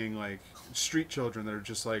are being street children that are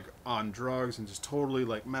just on drugs and just totally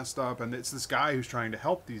messed up, and it's this guy who's trying to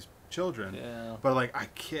help these children. Yeah. But I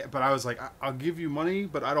can't. But I was I'll give you money,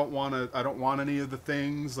 but I don't want any of the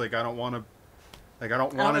things. I don't want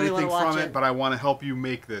anything from it. But I want to help you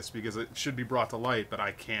make this because it should be brought to light. But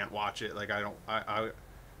I can't watch it.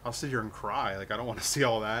 I'll sit here and cry. I don't want to see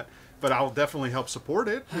all that. But I'll definitely help support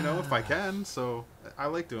it, if I can. So I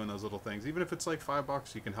like doing those little things, even if it's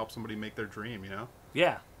 $5, you can help somebody make their dream,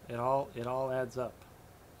 Yeah, it all adds up.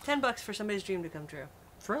 $10 for somebody's dream to come true.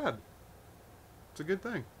 It's rad. It's a good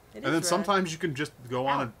thing. It and then rad. sometimes you can just go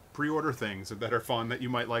on and pre-order things that are fun that you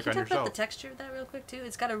might like on Can you your talk about shelf. the texture of that real quick too?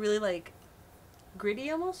 It's got a really gritty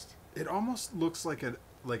almost. It almost looks like an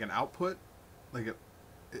output,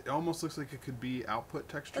 it almost looks like it could be output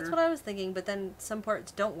texture. That's what I was thinking, but then some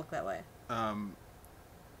parts don't look that way. And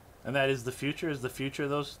that is the future? Is the future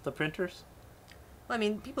the printers? Well,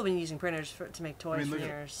 people have been using printers to make toys for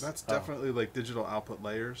years. That's definitely digital output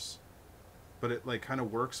layers, but it kind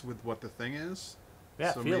of works with what the thing is.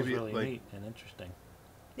 Yeah, so it feels maybe really neat and interesting.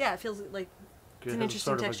 Yeah, it feels like it's an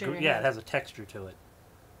interesting texture. It has a texture to it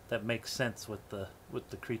that makes sense with the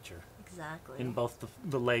creature. Exactly. In both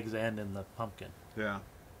the legs and in the pumpkin. Yeah.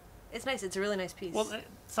 It's nice. It's a really nice piece. Well,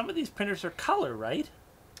 some of these printers are color, right?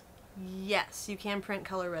 Yes, you can print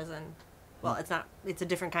color resin. Well, it's not. It's a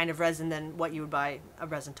different kind of resin than what you would buy a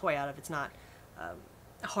resin toy out of. It's not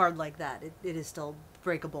hard like that. It is still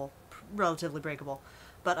breakable, relatively breakable.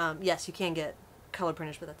 But yes, you can get color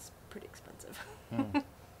printers, but that's pretty expensive.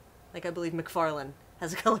 I believe McFarlane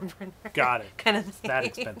has a color printer. Got it. Kind of thing. It's that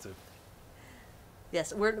expensive.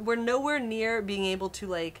 Yes, we're nowhere near being able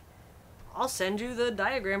to I'll send you the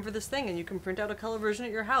diagram for this thing and you can print out a color version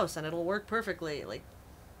at your house and it'll work perfectly.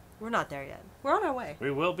 We're not there yet. We're on our way.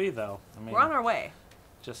 We will be, though. We're on our way.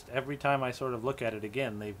 Just every time I sort of look at it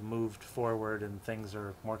again, they've moved forward and things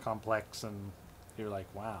are more complex and you're like,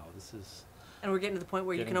 wow, this is... And we're getting to the point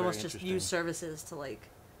where you can almost just use services to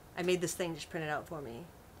I made this thing, just print it out for me.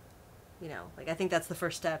 I think that's the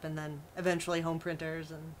first step, and then eventually home printers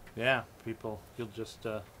and... Yeah, you'll just...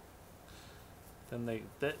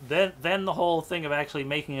 Then the whole thing of actually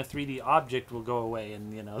making a 3D object will go away,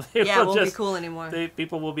 and it won't be cool anymore.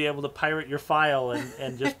 People will be able to pirate your file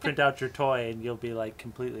and just print out your toy, and you'll be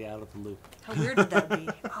completely out of the loop. How weird would that be?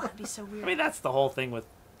 Oh, that'd be so weird. That's the whole thing with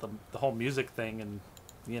the whole music thing, and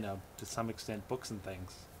to some extent books and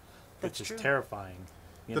things, which is terrifying.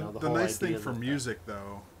 The nice thing for music,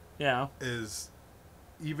 though, is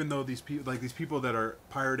even though these people that are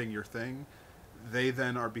pirating your thing, they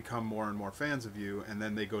then become more and more fans of you, and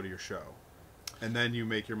then they go to your show, and then you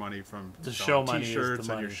make your money from the show money, T-shirts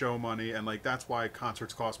and your show money, and that's why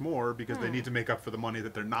concerts cost more because they need to make up for the money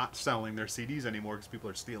that they're not selling their CDs anymore because people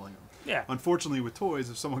are stealing them. Yeah. Unfortunately, with toys,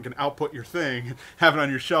 if someone can output your thing, have it on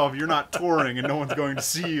your shelf, you're not touring, and no one's going to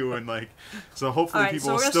see you, and so hopefully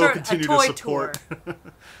people will still continue to support.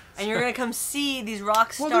 And you're gonna come see these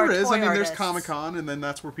rock star. Well, there is. Toy there's artists. Comic-Con, and then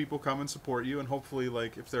that's where people come and support you, and hopefully,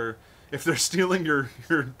 if they're stealing your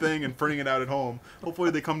thing and printing it out at home,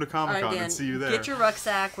 hopefully they come to Comic-Con and see you there. Get your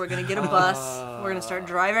rucksack. We're going to get a bus. We're going to start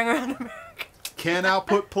driving around America. Can't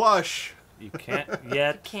output plush. You can't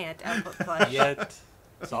yet. Can't output plush. Yet.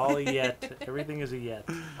 It's all a yet. Everything is a yet.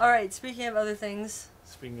 All right, speaking of other things.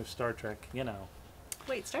 Speaking of Star Trek,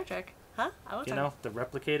 Wait, Star Trek? Huh? The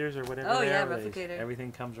replicators or whatever replicator.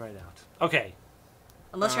 Everything comes right out. Okay.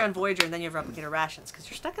 Unless you're on Voyager and then you have replicator rations because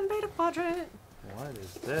you're stuck in Beta Quadrant. What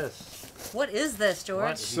is this? What is this,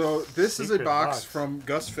 George? So this is a box from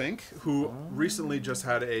Gus Fink, who recently just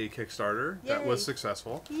had a Kickstarter that was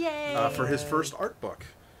successful. Yay! For his first art book.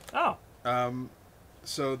 Oh.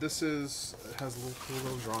 So this has cool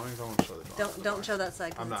little drawings. I want to show the drawings. Don't show that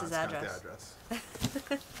side because it's his address. address.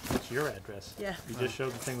 It's your address. Yeah. You just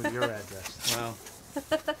showed the thing with your address. Well,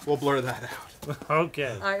 we'll blur that out.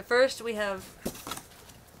 Okay. All right. First, we have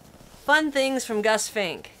fun things from Gus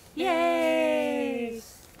Fink. Yay!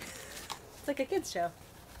 It's like a kids show.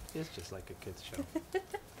 It's just like a kid's show.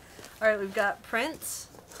 All right, we've got prints.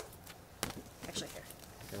 Actually, here.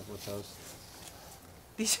 Careful with those.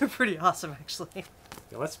 These are pretty awesome, actually.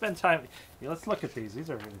 Yeah, let's spend time. Yeah, let's look at these. These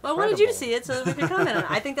are incredible. Well, I wanted you to see it so that we could comment on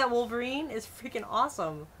it. I think that Wolverine is freaking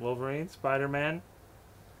awesome. Wolverine, Spider-Man,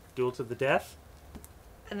 Duel to the Death,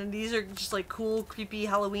 And then these are just like cool, creepy,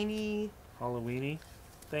 Halloween-y Halloweeny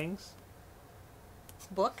things.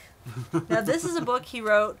 book. Now, this is a book he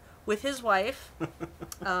wrote with his wife,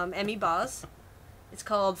 Emmy Boz. It's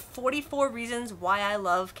called 44 Reasons Why I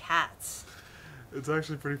Love Cats. It's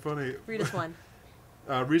actually pretty funny. Read us one.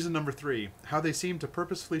 Reason number 3: how they seem to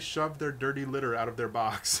purposefully shove their dirty litter out of their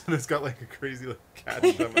box, and it's got like a crazy little cat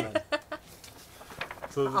shoving it.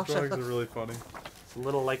 So the I'll show drawings them. are really funny. It's a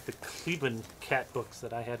little like the Cleveland cat books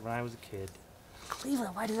that I had when I was a kid.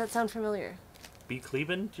 Cleveland, why does that sound familiar? B.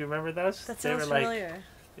 Cleveland, do you remember those? That They sounds were like, familiar.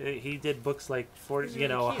 he did books like Those 40, are you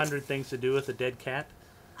know, really cute. 100 things to do with a dead cat.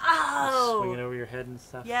 Swinging Oh! over your head and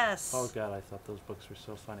stuff. Yes. Oh god, I thought those books were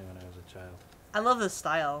so funny when I was a child. I love this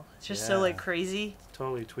style. It's just so Yeah. like crazy.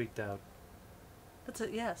 Totally tweaked out. That's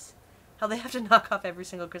it, yes. How they have to knock off every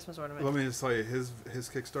single Christmas ornament. Let me just tell you, his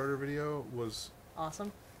Kickstarter video was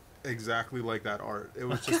Awesome. exactly like that art. It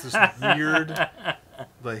was just this weird,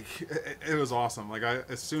 like, it was awesome. Like,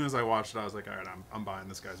 as soon as I watched it, I was like, all right, I'm buying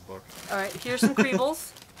this guy's book. All right, here's some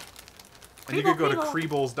Creebles. And you could go to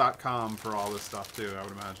Creeble. Creebles.com for all this stuff too, I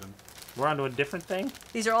would imagine. We're on to a different thing.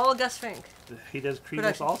 These are all Gus Fink. He does Creebles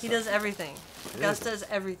production. also. He does everything. Really? Gus does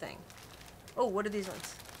everything. Oh, what are these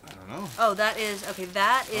ones? I don't know. Oh, that is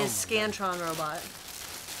that is Oh my Scantron robot,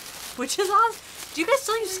 which is awesome. Do you guys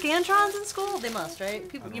still use Scantrons in school? They must, right?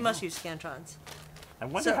 People, don't you must know. use Scantrons. I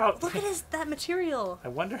wonder So, how. look at that material I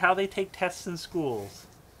wonder how they take tests in schools.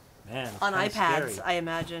 Man, it's on kinda iPads. scary. I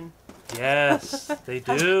imagine. Yes, they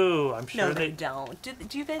do. I'm sure No, they. they don't.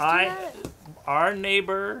 Do you guys do I, that? our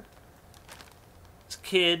neighbor's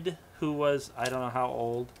kid, who was I don't know how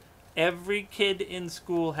old, every kid in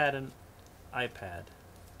school had an iPad.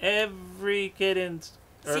 Every kid in,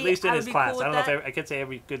 or at See, least in I his would be class. cool I don't with know if that. I could say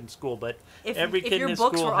every kid in school, but If, every if kid your in his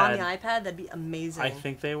books school were had. on the iPad, that'd be amazing. I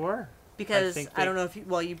think they were. Because think I they- don't know if you,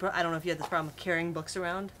 well, I don't know if you had this problem with carrying books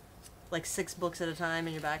around, like 6 books at a time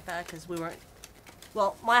in your backpack, because we weren't.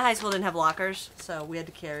 Well, my high school didn't have lockers, so we had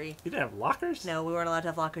to carry. You didn't have lockers? No, we weren't allowed to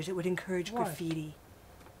have lockers. It would encourage Why? graffiti.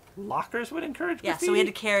 Lockers would encourage Yeah, graffiti? so we had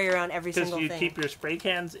to carry around every Because single you thing. keep your spray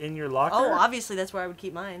cans in your locker? Oh, obviously that's where I would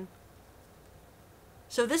keep mine.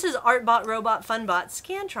 So this is Artbot Robot Funbot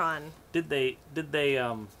Scantron. Did they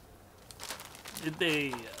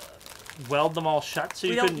weld them all shut so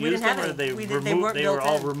We you don't- couldn't we use didn't have them, or any. they We removed? did- they weren't They were built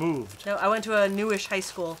all in. removed. No, I went to a newish high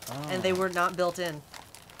school, and they Oh. were not built in.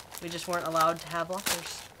 We just weren't allowed to have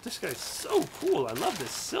lockers. This guy's so cool. I love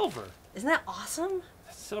this silver. Isn't that awesome?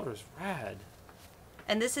 That silver's rad.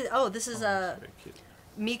 And this is That's very cute.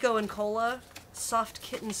 Miko and Cola Soft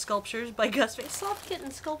Kitten Sculptures by Gus Fink. Soft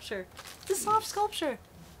Kitten Sculpture. It's a soft sculpture.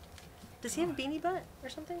 Does he have a beanie butt or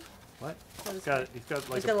something? What? What He's is got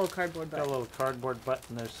like He's got a little cardboard got a butt. little cardboard butt,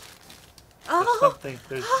 and there's Oh! something.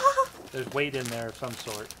 There's weight in there of some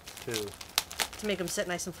sort too. To make them sit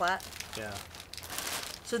nice and flat. Yeah.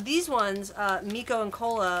 So these ones, Miko and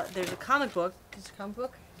Cola, there's a comic book. Is it a comic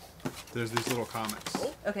book? There's these little comics.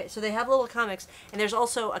 Okay, so they have little comics, and there's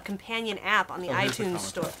also a companion app on the Oh, here's the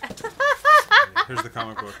iTunes comic store. Here's the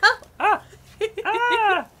comic book. Ah!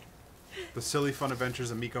 The Silly Fun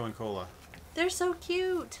Adventures of Miko and Cola. They're so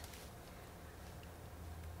cute.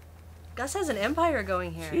 Gus has an empire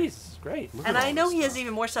going here. Jeez, great. Look And at I all know this he has stuff.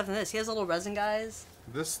 even more stuff than this. He has little resin guys.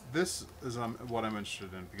 This is what I'm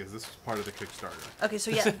interested in because this is part of the Kickstarter. Okay,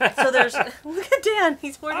 so yeah, so there's look at Dan.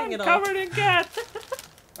 He's hoarding I'm it all. covered in cats.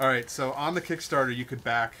 All right, so on the Kickstarter you could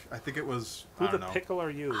back. I think it was Who I the don't know, pickle are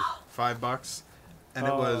you? $5, and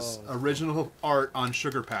it was Oh. original art on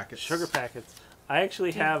sugar packets. Sugar packets. I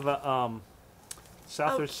actually have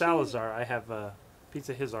Souther cute. Salazar. I have a piece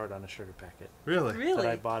of his art on a sugar packet Really? Really? that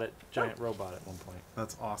I bought at Giant Robot at one point.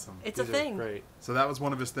 That's awesome. It's These a are thing. Great. So that was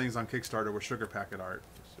one of his things on Kickstarter was sugar packet art.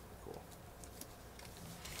 Super cool.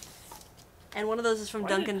 And one of those is from Why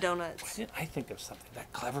Dunkin' Why Donuts. didn't I think of something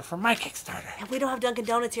that clever for my Kickstarter? And we don't have Dunkin'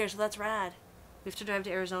 Donuts here, so that's rad. We have to drive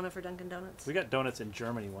to Arizona for Dunkin' Donuts. We got donuts in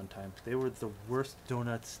Germany one time. They were the worst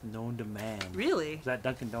donuts known to man. Really? It was at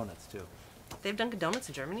Dunkin' Donuts too. They have Dunkin' Donuts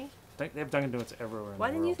in Germany? They have Dunkin' Donuts everywhere in Why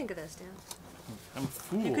the didn't world. you think of this, Dan? I'm a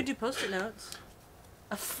fool. You could do Post-it notes.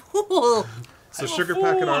 A fool! So I'm a sugar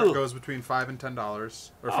packet art fool. goes between $5 and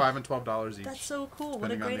 $10, or Oh. $5 and $12 each. That's so cool.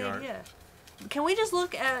 What a depending on great the art. idea. Can we just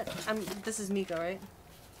look at... this is Miko, right?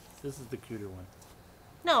 This is the cuter one.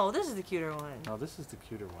 No, this is the cuter one. Oh, this is the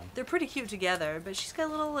cuter one. They're pretty cute together, but she's got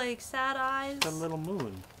little, like, sad eyes. It's a little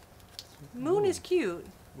moon. Moon is cute.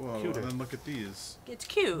 Whoa, Cuter. and then look at these. It's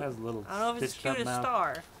cute. It has a little I don't know if it's stitched up cute as mouth.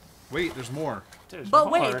 Star. Wait, there's more. There's But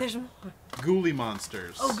more. wait, there's more. Ghoulie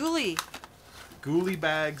Monsters. Oh, Ghoulie.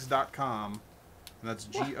 Ghoulibags.com. And that's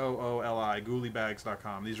Gooli,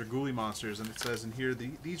 ghoulibags.com. These are Ghoulie Monsters, and it says in here,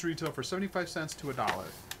 these retail for 75 cents to $1.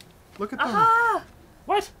 Look at them. Ah!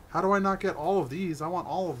 What? How do I not get all of these? I want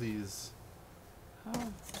all of these.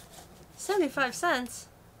 Oh, 75 cents?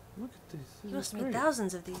 look at these. You These must are have made great.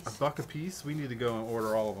 thousands of these. $1 a piece? We need to go and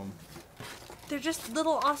order all of them. They're just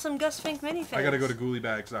little awesome Gus Fink minifigs. I gotta go to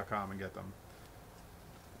ghoulibags.com and get them.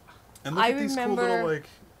 And look I at these cool remember- little, like,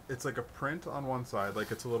 it's like a print on one side,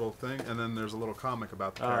 like it's a little thing, and then there's a little comic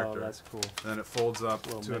about the Oh, character. that's cool. And then it folds up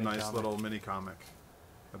Little to a mini nice comic. little mini comic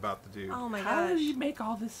about the dude. Oh my How gosh. do you make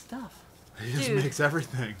all this stuff? He just Dude. makes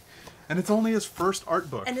everything. And it's only his first art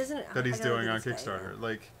book And isn't it- that he's I gotta doing look on at this guy, Kickstarter.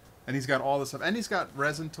 Like, and he's got all this stuff. And he's got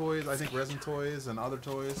resin toys, I think resin toys and other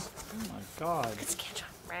toys. Oh my god. It's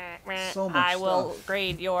Scantron. So much I will stuff.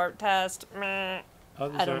 grade your test. Oh, these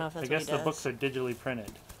I don't are- know if that's I what guess he the does. books are digitally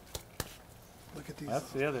printed. Look at these. That's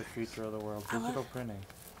the other feature of the world, I love- digital printing.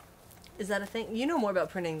 Is that a thing? You know more about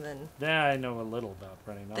printing than Yeah, I know a little about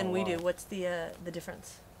printing. Not a we do. lot. What's the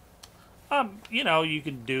difference? You know, you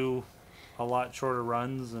can do a lot shorter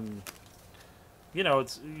runs, and you know,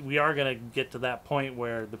 we are gonna get to that point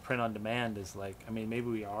where the print on demand is like. I mean, maybe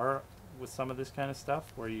we are with some of this kind of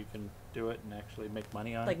stuff where you can do it and actually make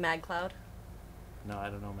money on Like it. MagCloud? No, I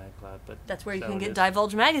don't know MagCloud, but That's where you so can it get is.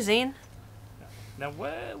 Divulge Magazine. Now,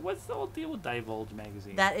 what's the whole deal with Divulge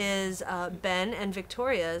magazine? That is Ben and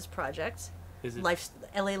Victoria's project. Is it?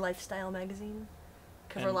 LA Lifestyle Magazine.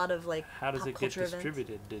 Cover a And lot of like How does pop it get culture events.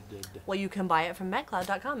 distributed? Well, you can buy it from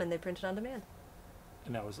MagCloud.com and they print it on demand.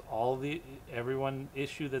 And that was every one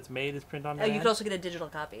issue that's made is print on Oh, demand. you could also get a digital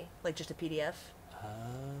copy, like just a PDF. Oh.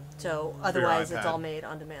 So your otherwise, it's iPad. all made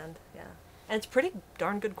on demand. Yeah, and it's pretty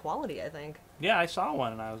darn good quality, I think. Yeah, I saw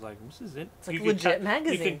one and I was like, "This is it." It's like You could legit You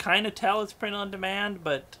magazine. can kind of tell it's print on demand,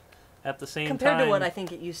 but at the same Compared time, to what I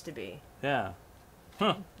think it used to be, yeah,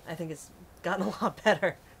 huh? I think it's gotten a lot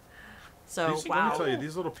better. So Let me wow, tell you,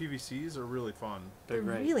 these little PVCs are really fun. they're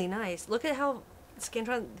great. really nice. Look at how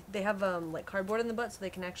Scantron, they have like cardboard in the butt, so they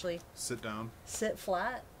can actually Sit down. sit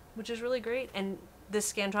flat, which is really great. And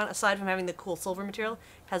this Scantron, aside from having the cool silver material,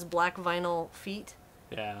 has black vinyl feet,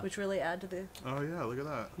 Yeah, which really add to Oh yeah, look at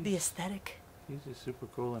that. the aesthetic. he's just super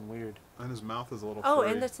cool and weird. And his mouth is a little Oh,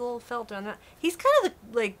 furry. and there's a little felt on that. He's kind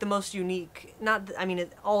of the most unique. Not, I mean,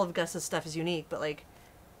 all of Gus's stuff is unique, but like,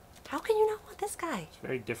 how can you not want this guy? It's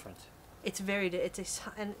very different. It's very,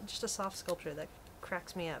 and just a soft sculpture that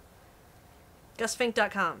cracks me up.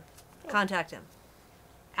 GusFink.com. Contact him.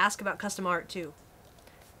 Ask about custom art too.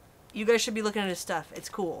 You guys should be looking at his stuff. It's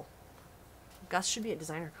cool. Gus should be at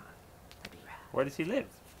DesignerCon. That'd be rad. Where does he live?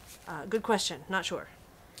 Good question. Not sure.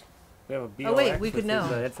 We have a BOX Oh, wait, we with could know.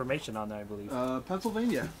 his, information on there, I believe.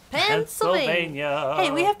 Pennsylvania. Pennsylvania.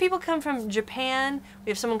 Hey, we have people come from Japan. We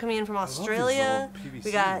have someone coming in from love these Australia. little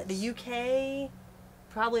We got PVCs. the UK.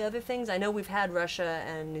 Probably other things. I know we've had Russia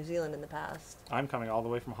and New Zealand in the past. I'm coming all the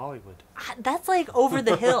way from Hollywood, That's like over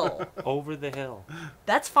the hill. over the hill.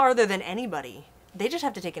 That's farther than anybody. They just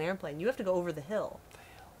have to take an airplane. You have to go over the hill.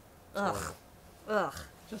 Ugh. horrible. Ugh.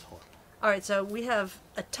 Just horrible. All right, so we have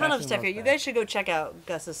a ton of Passing stuff those here. You back. guys should go check out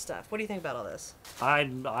Gus's stuff. What do you think about all this?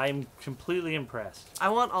 I'm completely impressed. I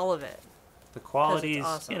want all of it. The quality is,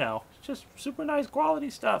 awesome. you know, just super nice quality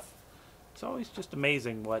stuff. It's always just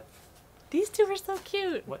amazing what These two are so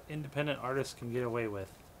cute. independent artists can get away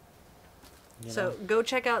with. You So know? go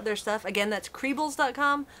check out their stuff. Again, that's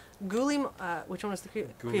Creebles.com. Ghoulie, which one was the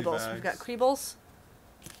Ghoulie Creebles? We've got bags. Creebles.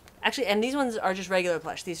 Actually, and these ones are just regular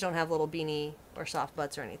plush. These don't have little beanie or soft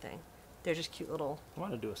butts or anything. They're just cute little. I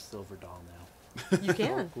want to do a silver doll now. You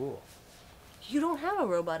can. Oh, cool. You don't have a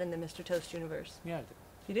robot in the Mr. Toast universe. Yeah, I do.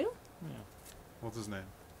 You do? Yeah. What's his name?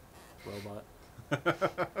 Robot.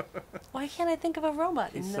 Why can't I think of a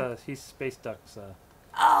robot in the... He's Space Duck's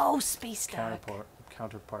Oh, Space Duck.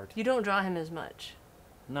 counterpart. You don't draw him as much.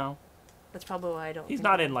 No, That's probably why I don't. he's think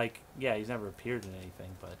not of in he's never appeared in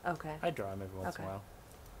anything, but him. Okay. I draw him every once in a Okay. while.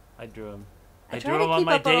 I drew him. I I try drew to him on keep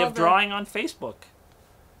my up on day all of the- drawing on Facebook.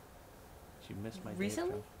 Did you miss my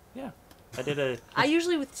Recently? day of drawing? Yeah, I did a I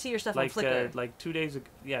usually would see your stuff like on Flickr. like 2 days ago.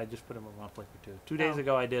 Yeah, I just put him on Flickr too. 2 days Oh.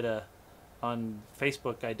 ago, I did on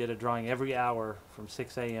Facebook. I did a drawing every hour from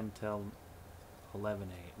 6 a.m. till 11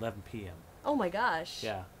 p.m. Oh my gosh.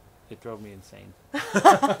 Yeah, it drove me insane.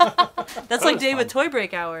 That's like was David fun. Toy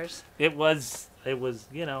Break hours. It was,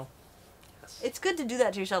 you know. Yes. It's good to do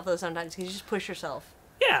that to yourself though sometimes because you just push yourself.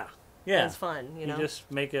 Yeah. Yeah. It's fun, you know. You just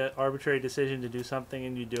make an arbitrary decision to do something,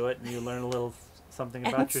 and you do it, and you learn a little something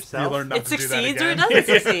about You yourself. learn not It to do that succeeds or it again. doesn't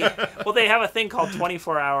succeed. Well, they have a thing called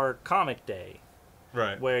 24-hour comic day,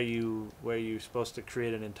 Right. where you're supposed to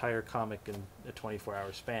create an entire comic in a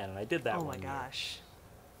 24-hour span, and I did that Oh my one year. gosh.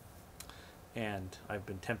 And I've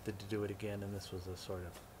been tempted to do it again, and this was a sort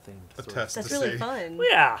of thing. A sort of- test. That's To really see. fun.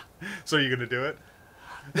 Yeah. So are you going to do it?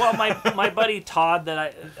 Well, my buddy Todd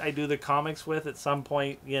that I do the comics with at some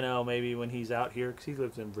point, maybe when he's out here, because he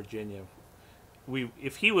lives in Virginia.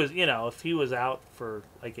 If he was out for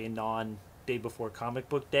like a non-day before comic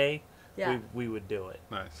book day, Yeah. we would do it.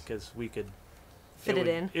 Nice. Because we could Fit it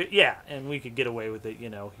in. Yeah, and we could get away with it.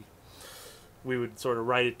 We would sort of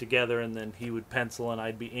write it together, and then he would pencil, and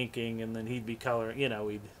I'd be inking, and then he'd be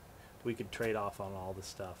coloring. We could trade off on all the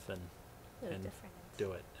stuff and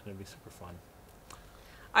do it, and it'd be super fun.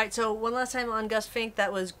 All right, so one last time on Gus Fink,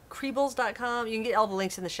 that was Creebles.com. You can get all the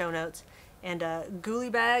links in the show notes. And Ghoulie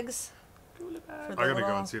Bags. For the I got to go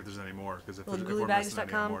little- and see if there's any more, because if we're little missing any, I'm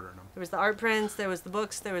ghouliebaggs.com. ordering them. There was the art prints, there was the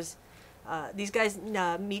books, there was these guys,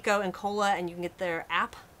 Miko and Cola, and you can get their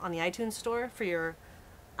app on the iTunes store for your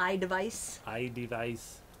iDevice.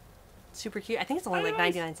 Super cute. I think it's only like iDevice.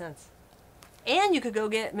 99 cents. And you could go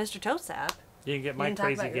get Mr. Toast's app. You can get You my didn't talk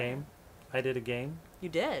crazy about your- game. I did a game, You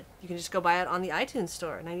did. You can just go buy it on the iTunes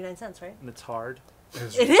store. 99 cents, right? and it's hard.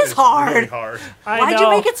 It is hard. Really hard. Why'd you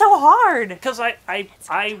make it so hard? Because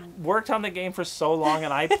I worked on the game for so long,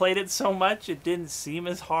 and I played it so much, it didn't seem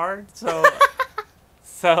as hard.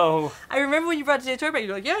 So I remember when you brought it to the toy bag,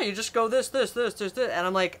 you're like, yeah, you just go this. And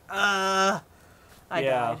I'm like, I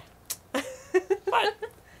yeah. died. But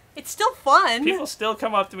It's still fun. people still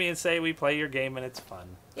come up to me and say we play your game, and it's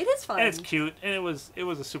fun. It is fun. And it's cute, and it was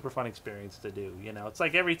a super fun experience to do. It's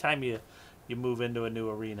like every time you move into a new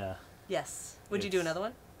arena. Yes. Would you do It's-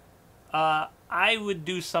 another one? I would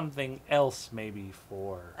do something else maybe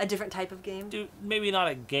for A different type of game? maybe not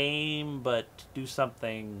a game, but do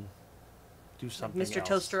something. Mr. else.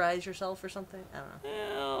 Toasterize yourself or something? I don't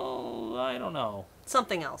know. Well, I don't know.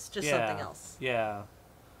 Something else. Just Yeah. something else. Yeah.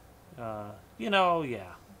 Yeah.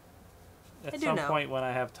 At I do some know. point when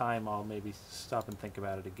I have time, I'll maybe stop and think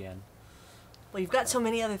about it again. Well, you've got so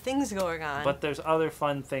many other things going on. But there's other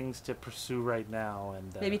fun things to pursue right now,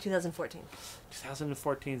 and Maybe 2014.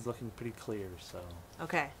 2014 is looking pretty clear. So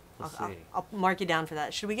Okay. We'll I'll see. mark you down for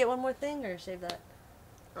that. Should we get one more thing or save that?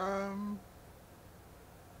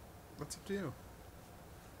 That's up to you.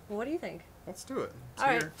 Well, what do you think? Let's do it. It's All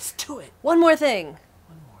right. here. Let's do it. One more thing.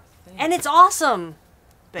 one more thing. And it's awesome.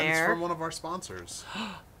 And it's Bear. from one of our sponsors.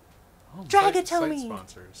 Drag Site it, tell me.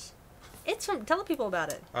 sponsors. It's from. Tell the people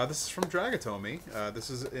about it. This is from Dragatomi. This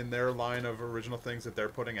is in their line of original things that they're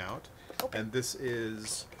putting out. Okay. And this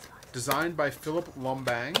is designed by Philip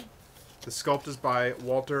Lombang. The sculpt is by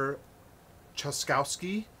Walter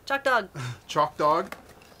Chaskowski, Chalk Dog. Chalk Dog.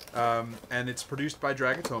 And it's produced by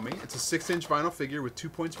Dragatomi. It's a 6-inch vinyl figure with 2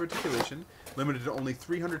 points of articulation, limited to only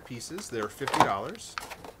 300 pieces. They're $50.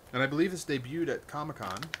 And I believe this debuted at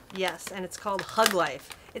Comic-Con. Yes, and it's called Hug Life.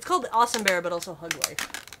 It's called Awesome Bear, but also Hug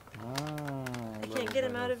Life. I I can't get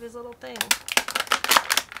him out of his little thing.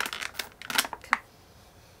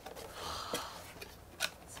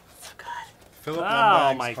 So good. Philip Oh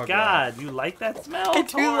Lombang's my Hug God! Life. You like that smell? I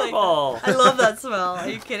It's do like horrible. I love that smell. Are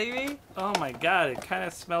you kidding me? Oh my God! It kind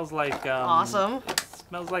of smells like Awesome. It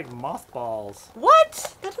smells like mothballs.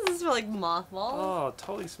 What? That doesn't smell like mothballs. Oh, it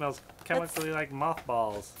totally smells chemically like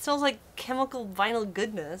mothballs. It smells like chemical vinyl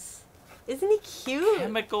goodness. Isn't he cute?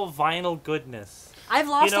 Chemical vinyl goodness. I've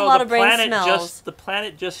lost a lot of brain smells. The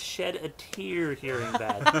planet just shed a tear hearing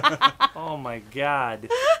that. Oh my God!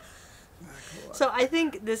 So I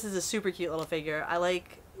think this is a super cute little figure. I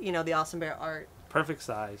like, the Awesome Bear art. Perfect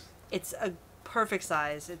size. It's a perfect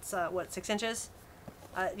size. It's, 6 inches?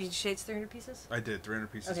 Did you say it's 300 pieces? I did.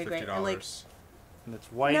 300 pieces, Okay, $50. great. And, like, And it's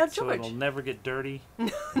white, Now, so George. it'll never get dirty. No,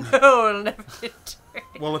 it'll never get dirty.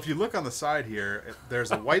 Well, if you look on the side here,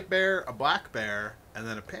 there's a white bear, a black bear, and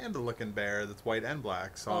then a panda-looking bear that's white and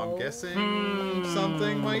black. So Oh. I'm guessing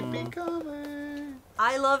something might be coming.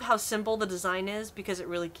 I love how simple the design is because it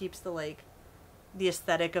really keeps the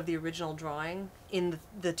aesthetic of the original drawing in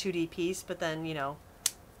the 2D piece, but then,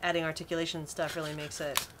 adding articulation and stuff really makes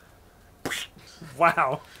it...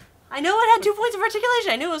 Wow. I know it had 2 points of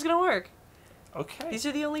articulation. I knew it was going to work. Okay. These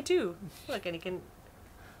are the only two. Look, and he can...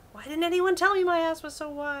 Why didn't anyone tell me my ass was so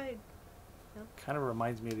wide? Kind of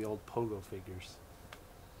reminds me of the old pogo figures.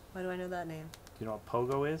 Why do I know that name? Do you know what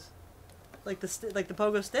pogo is? Like the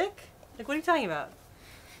pogo stick? Like, what are you talking about?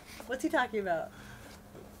 What's he talking about?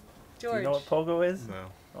 George. Do you know what pogo is? No.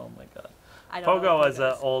 Oh my God. I don't know Pogo what is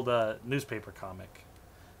an is. old newspaper comic.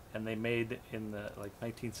 and they made in the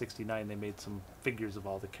 1969. They made some figures of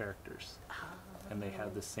all the characters, and they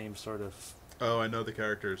had the same sort of. Oh, I know the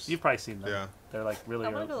characters. You've probably seen them. Yeah. They're like really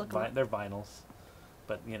I'm gonna go look them up. they're vinyls,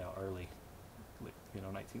 but early,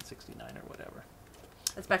 1969 or whatever.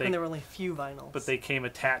 That's back when there were only a few vinyls. But they came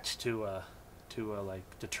attached to like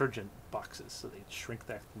detergent boxes, so they'd shrink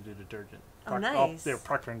that into detergent. Oh, nice. They're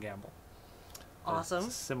Procter and Gamble. Awesome. It's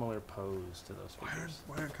a similar pose to those figures.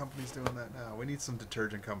 Why aren't companies doing that now? We need some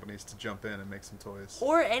detergent companies to jump in and make some toys.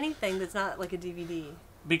 Or anything that's not like a DVD.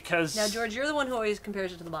 Because Now, George, you're the one who always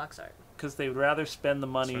compares it to the box art. because they'd rather spend the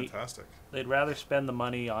It's money. fantastic. They'd rather spend the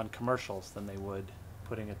money on commercials than they would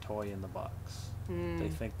putting a toy in the box. They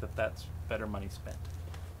think that that's better money spent.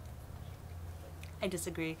 I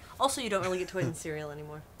disagree. Also, you don't really get toys and cereal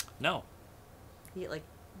anymore. No. You get like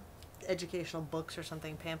educational books or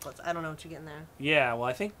something, pamphlets. I don't know what you get in there. Yeah, well,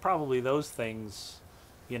 I think probably those things,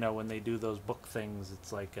 when they do those book things,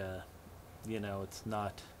 it's like it's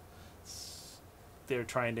not. They're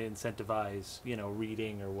trying to incentivize,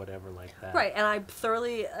 reading or whatever like that. Right, and I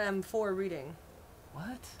thoroughly am for reading,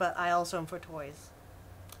 What? but I also am for toys.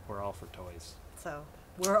 We're all for toys. So,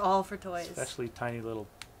 we're all for toys. Especially tiny little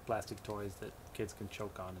plastic toys that kids can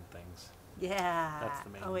choke on and things. Yeah. That's the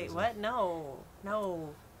main Oh, wait, reason. what? No.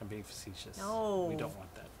 I'm being facetious. No. We don't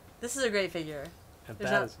want that. This is a great figure. And There's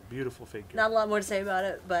that not- is a beautiful figure. Not a lot more to say about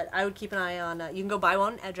it, but I would keep an eye on. You can go buy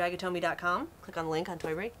one at dragatomi.com. Click on the link on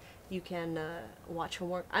Toy Break. You can watch for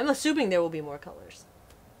more. I'm assuming there will be more colors.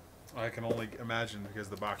 I can only imagine because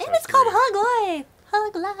the box. And has it's called three. Hug Life.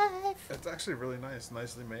 Hug Life. It's actually really nice,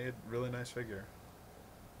 nicely made, really nice figure.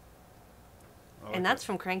 I like And that's it.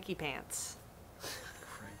 from Cranky Pants.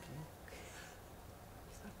 Cranky.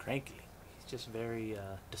 He's not cranky. He's just very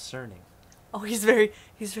discerning. Oh, he's very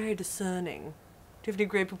discerning. Do you have any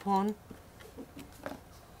Grey Poupon?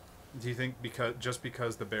 Do you think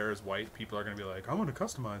because the bear is white, people are going to be like, I want to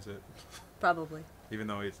customize it, Probably. even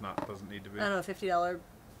though doesn't need to be. I don't know, $50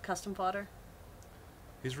 custom fodder.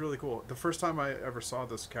 He's really cool. The first time I ever saw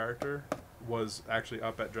this character was actually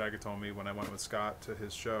up at Dragatomi when I went with Scott to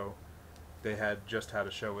his show. They had just had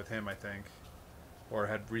a show with him, I think, or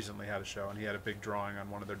had recently had a show, and he had a big drawing on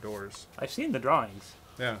one of their doors. I've seen the drawings.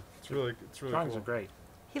 Yeah, it's really Drawings cool. are great.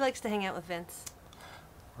 He likes to hang out with Vince.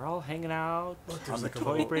 We're all hanging out Look, on there's the like a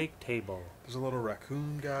toy little- break table. There's a little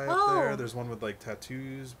raccoon guy Oh. up there. There's one with like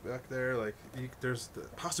tattoos back there. Like, the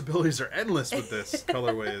possibilities are endless with this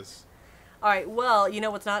colorways. All right, well, you know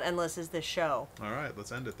what's not endless is this show. All right,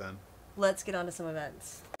 let's end it then. Let's get on to some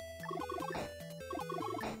events.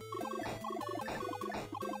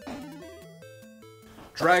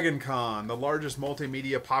 Dragon Con, the largest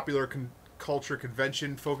multimedia popular culture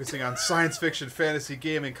convention focusing on science fiction, fantasy,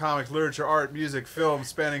 gaming, comics, literature, art, music, film,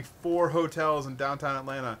 spanning 4 hotels in downtown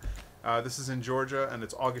Atlanta. This is in Georgia, and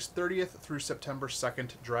it's August 30th through September 2nd,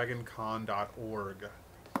 dragoncon.org.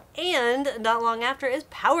 And not long after is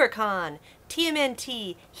PowerCon,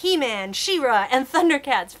 TMNT, He-Man, She-Ra, and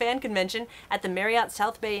Thundercats fan convention at the Marriott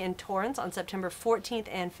South Bay in Torrance on September 14th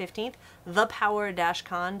and 15th,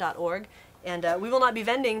 thepower-con.org. And we will not be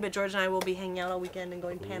vending, but George and I will be hanging out all weekend and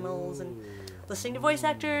going to panels and listening to voice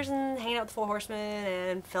actors and hanging out with the Four Horsemen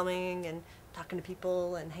and filming and talking to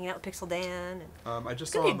people and hanging out with Pixel Dan. And I just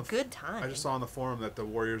it's saw gonna on be the a good time. I just saw on the forum that the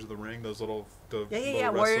Warriors of the Ring, those little Yeah,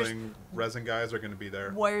 little Warriors- wrestling resin guys, are going to be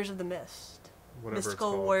there. Warriors of the Mist. Whatever Mystical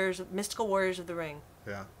it's called. Warriors of the Ring.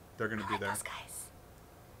 Yeah, they're going to be I like there those guys.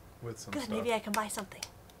 with some Good, stuff. maybe I can buy something.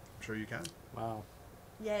 I'm sure you can. Wow.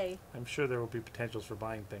 Yay. I'm sure there will be potentials for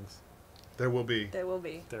buying things. There will be. There will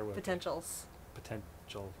be. There will be. Potentials.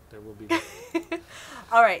 Potential. There will be.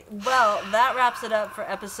 All right. Well, that wraps it up for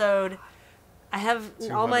episode. I have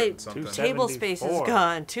all my 200 and something. table space is 274.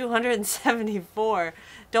 gone. 274.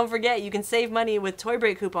 Don't forget, you can save money with Toy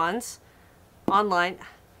Break coupons online.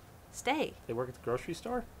 Stay. They work at the grocery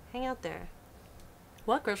store? Hang out there.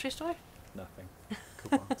 What? Grocery store? Nothing.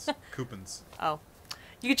 Coupons. Coupons. Oh.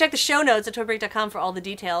 You can check the show notes at toybreak.com for all the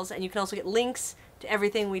details, and you can also get links to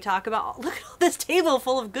everything we talk about. Look at all this table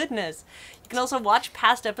full of goodness. You can also watch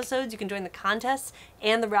past episodes. You can join the contests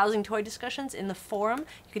and the rousing toy discussions in the forum.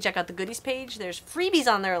 You can check out the goodies page. There's freebies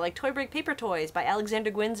on there like Toy Break Paper Toys by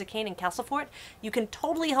Alexander Gwynn, Zakane, and Castlefort. You can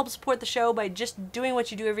totally help support the show by just doing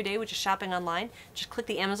what you do every day, which is shopping online. Just click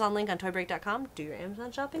the Amazon link on toybreak.com. Do your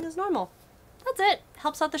Amazon shopping as normal. That's it.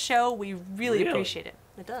 Helps out the show. We really appreciate it.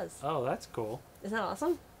 It does. Oh, that's cool. Isn't that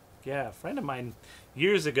awesome? Yeah, a friend of mine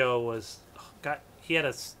years ago he had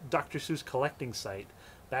a Dr. Seuss collecting site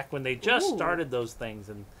back when they just Ooh. started those things,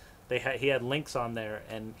 and he had links on there,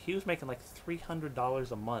 and he was making like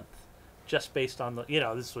 $300 a month just based on the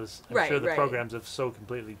this was I'm Right, sure the right. programs have so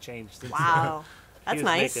completely changed since Wow. That's he was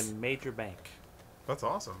nice. making major bank. That's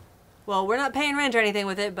awesome. Well, we're not paying rent or anything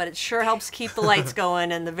with it, but it sure helps keep the lights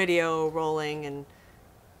going and the video rolling and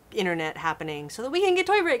internet happening so that we can get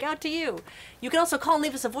Toy Break out to you. You can also call and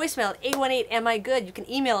leave us a voicemail at 818-AM-I-GOOD. You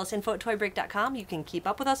can email us info@toybreak.com. You can keep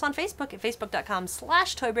up with us on Facebook at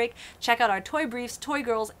facebook.com/toybreak. Check out our Toy Briefs, Toy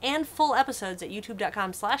Girls, and full episodes at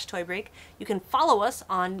youtube.com/toybreak. You can follow us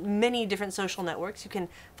on many different social networks. You can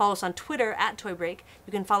follow us on Twitter at Toybreak.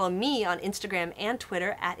 You can follow me on Instagram and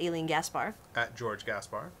Twitter at Aileen Gaspar. At George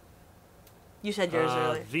Gaspar. You said yours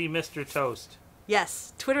earlier. The Mr. Toast.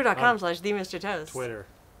 Yes, twitter.com/themrtoast. Twitter.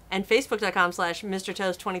 And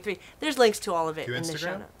facebook.com/MrToast23. There's links to all of it To in the show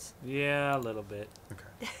Instagram? notes. Yeah, a little bit.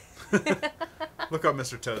 Okay. Look up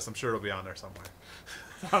Mr. Toast. I'm sure it'll be on there somewhere.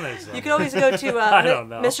 You can always go to I don't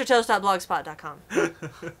know. MrToast.blogspot.com.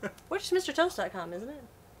 Or just MrToast.com, isn't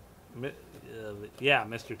it? Yeah,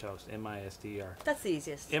 Mr. Toast. MISTR. That's the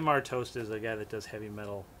easiest. MR Toast is a guy that does heavy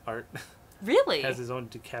metal art. Really? Has his own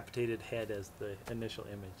decapitated head as the initial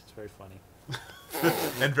image. It's very funny.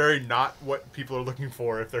 And very not what people are looking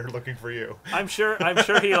for if they're looking for you. I'm sure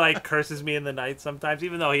he like curses me in the night sometimes,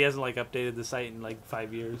 even though he hasn't like updated the site in like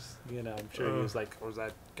 5 years. You know, I'm sure he was like, "Where's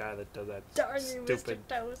that guy that does that Darn you, stupid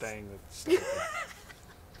Mr. Toast." thing?" That's stupid.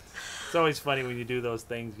 It's always funny when you do those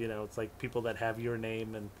things. You know, it's like people that have your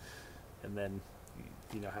name and then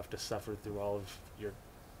you know have to suffer through all of your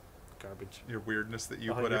garbage. Your weirdness that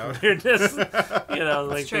you All put your out. Weirdness. You know,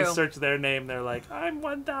 like they true. search their name, they're like, I'm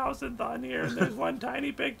 1000th on here, and there's one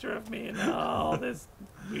tiny picture of me, and all this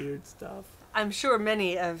weird stuff. I'm sure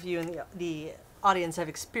many of you in the audience have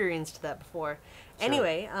experienced that before. Sure.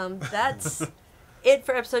 Anyway, that's it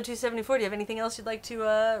for episode 274. Do you have anything else you'd like to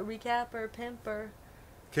recap or pimp or...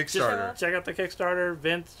 Kickstarter. Check out the Kickstarter.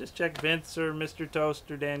 Vince, just check Vince or Mr. Toast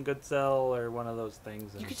or Dan Goodsell or one of those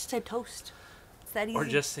things. You could just type toast. It's that easy. Or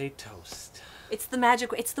just say toast. It's the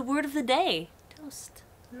magic... It's the word of the day. Toast.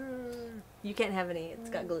 You can't have any. It's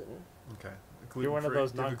got gluten. Okay. You're one of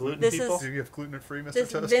those Do you have non-gluten This people? is- Do you have gluten-free, Mr.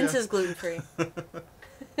 This Toast? Vince yet? is gluten-free.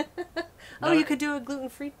 Oh, No. you could do a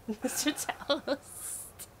gluten-free Mr.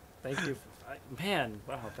 Toast. Thank you. Man,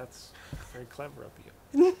 wow, that's very clever of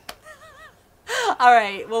you. All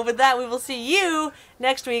right. Well, with that, we will see you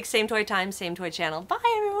next week. Same toy time, same toy channel. Bye,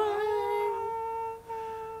 everyone.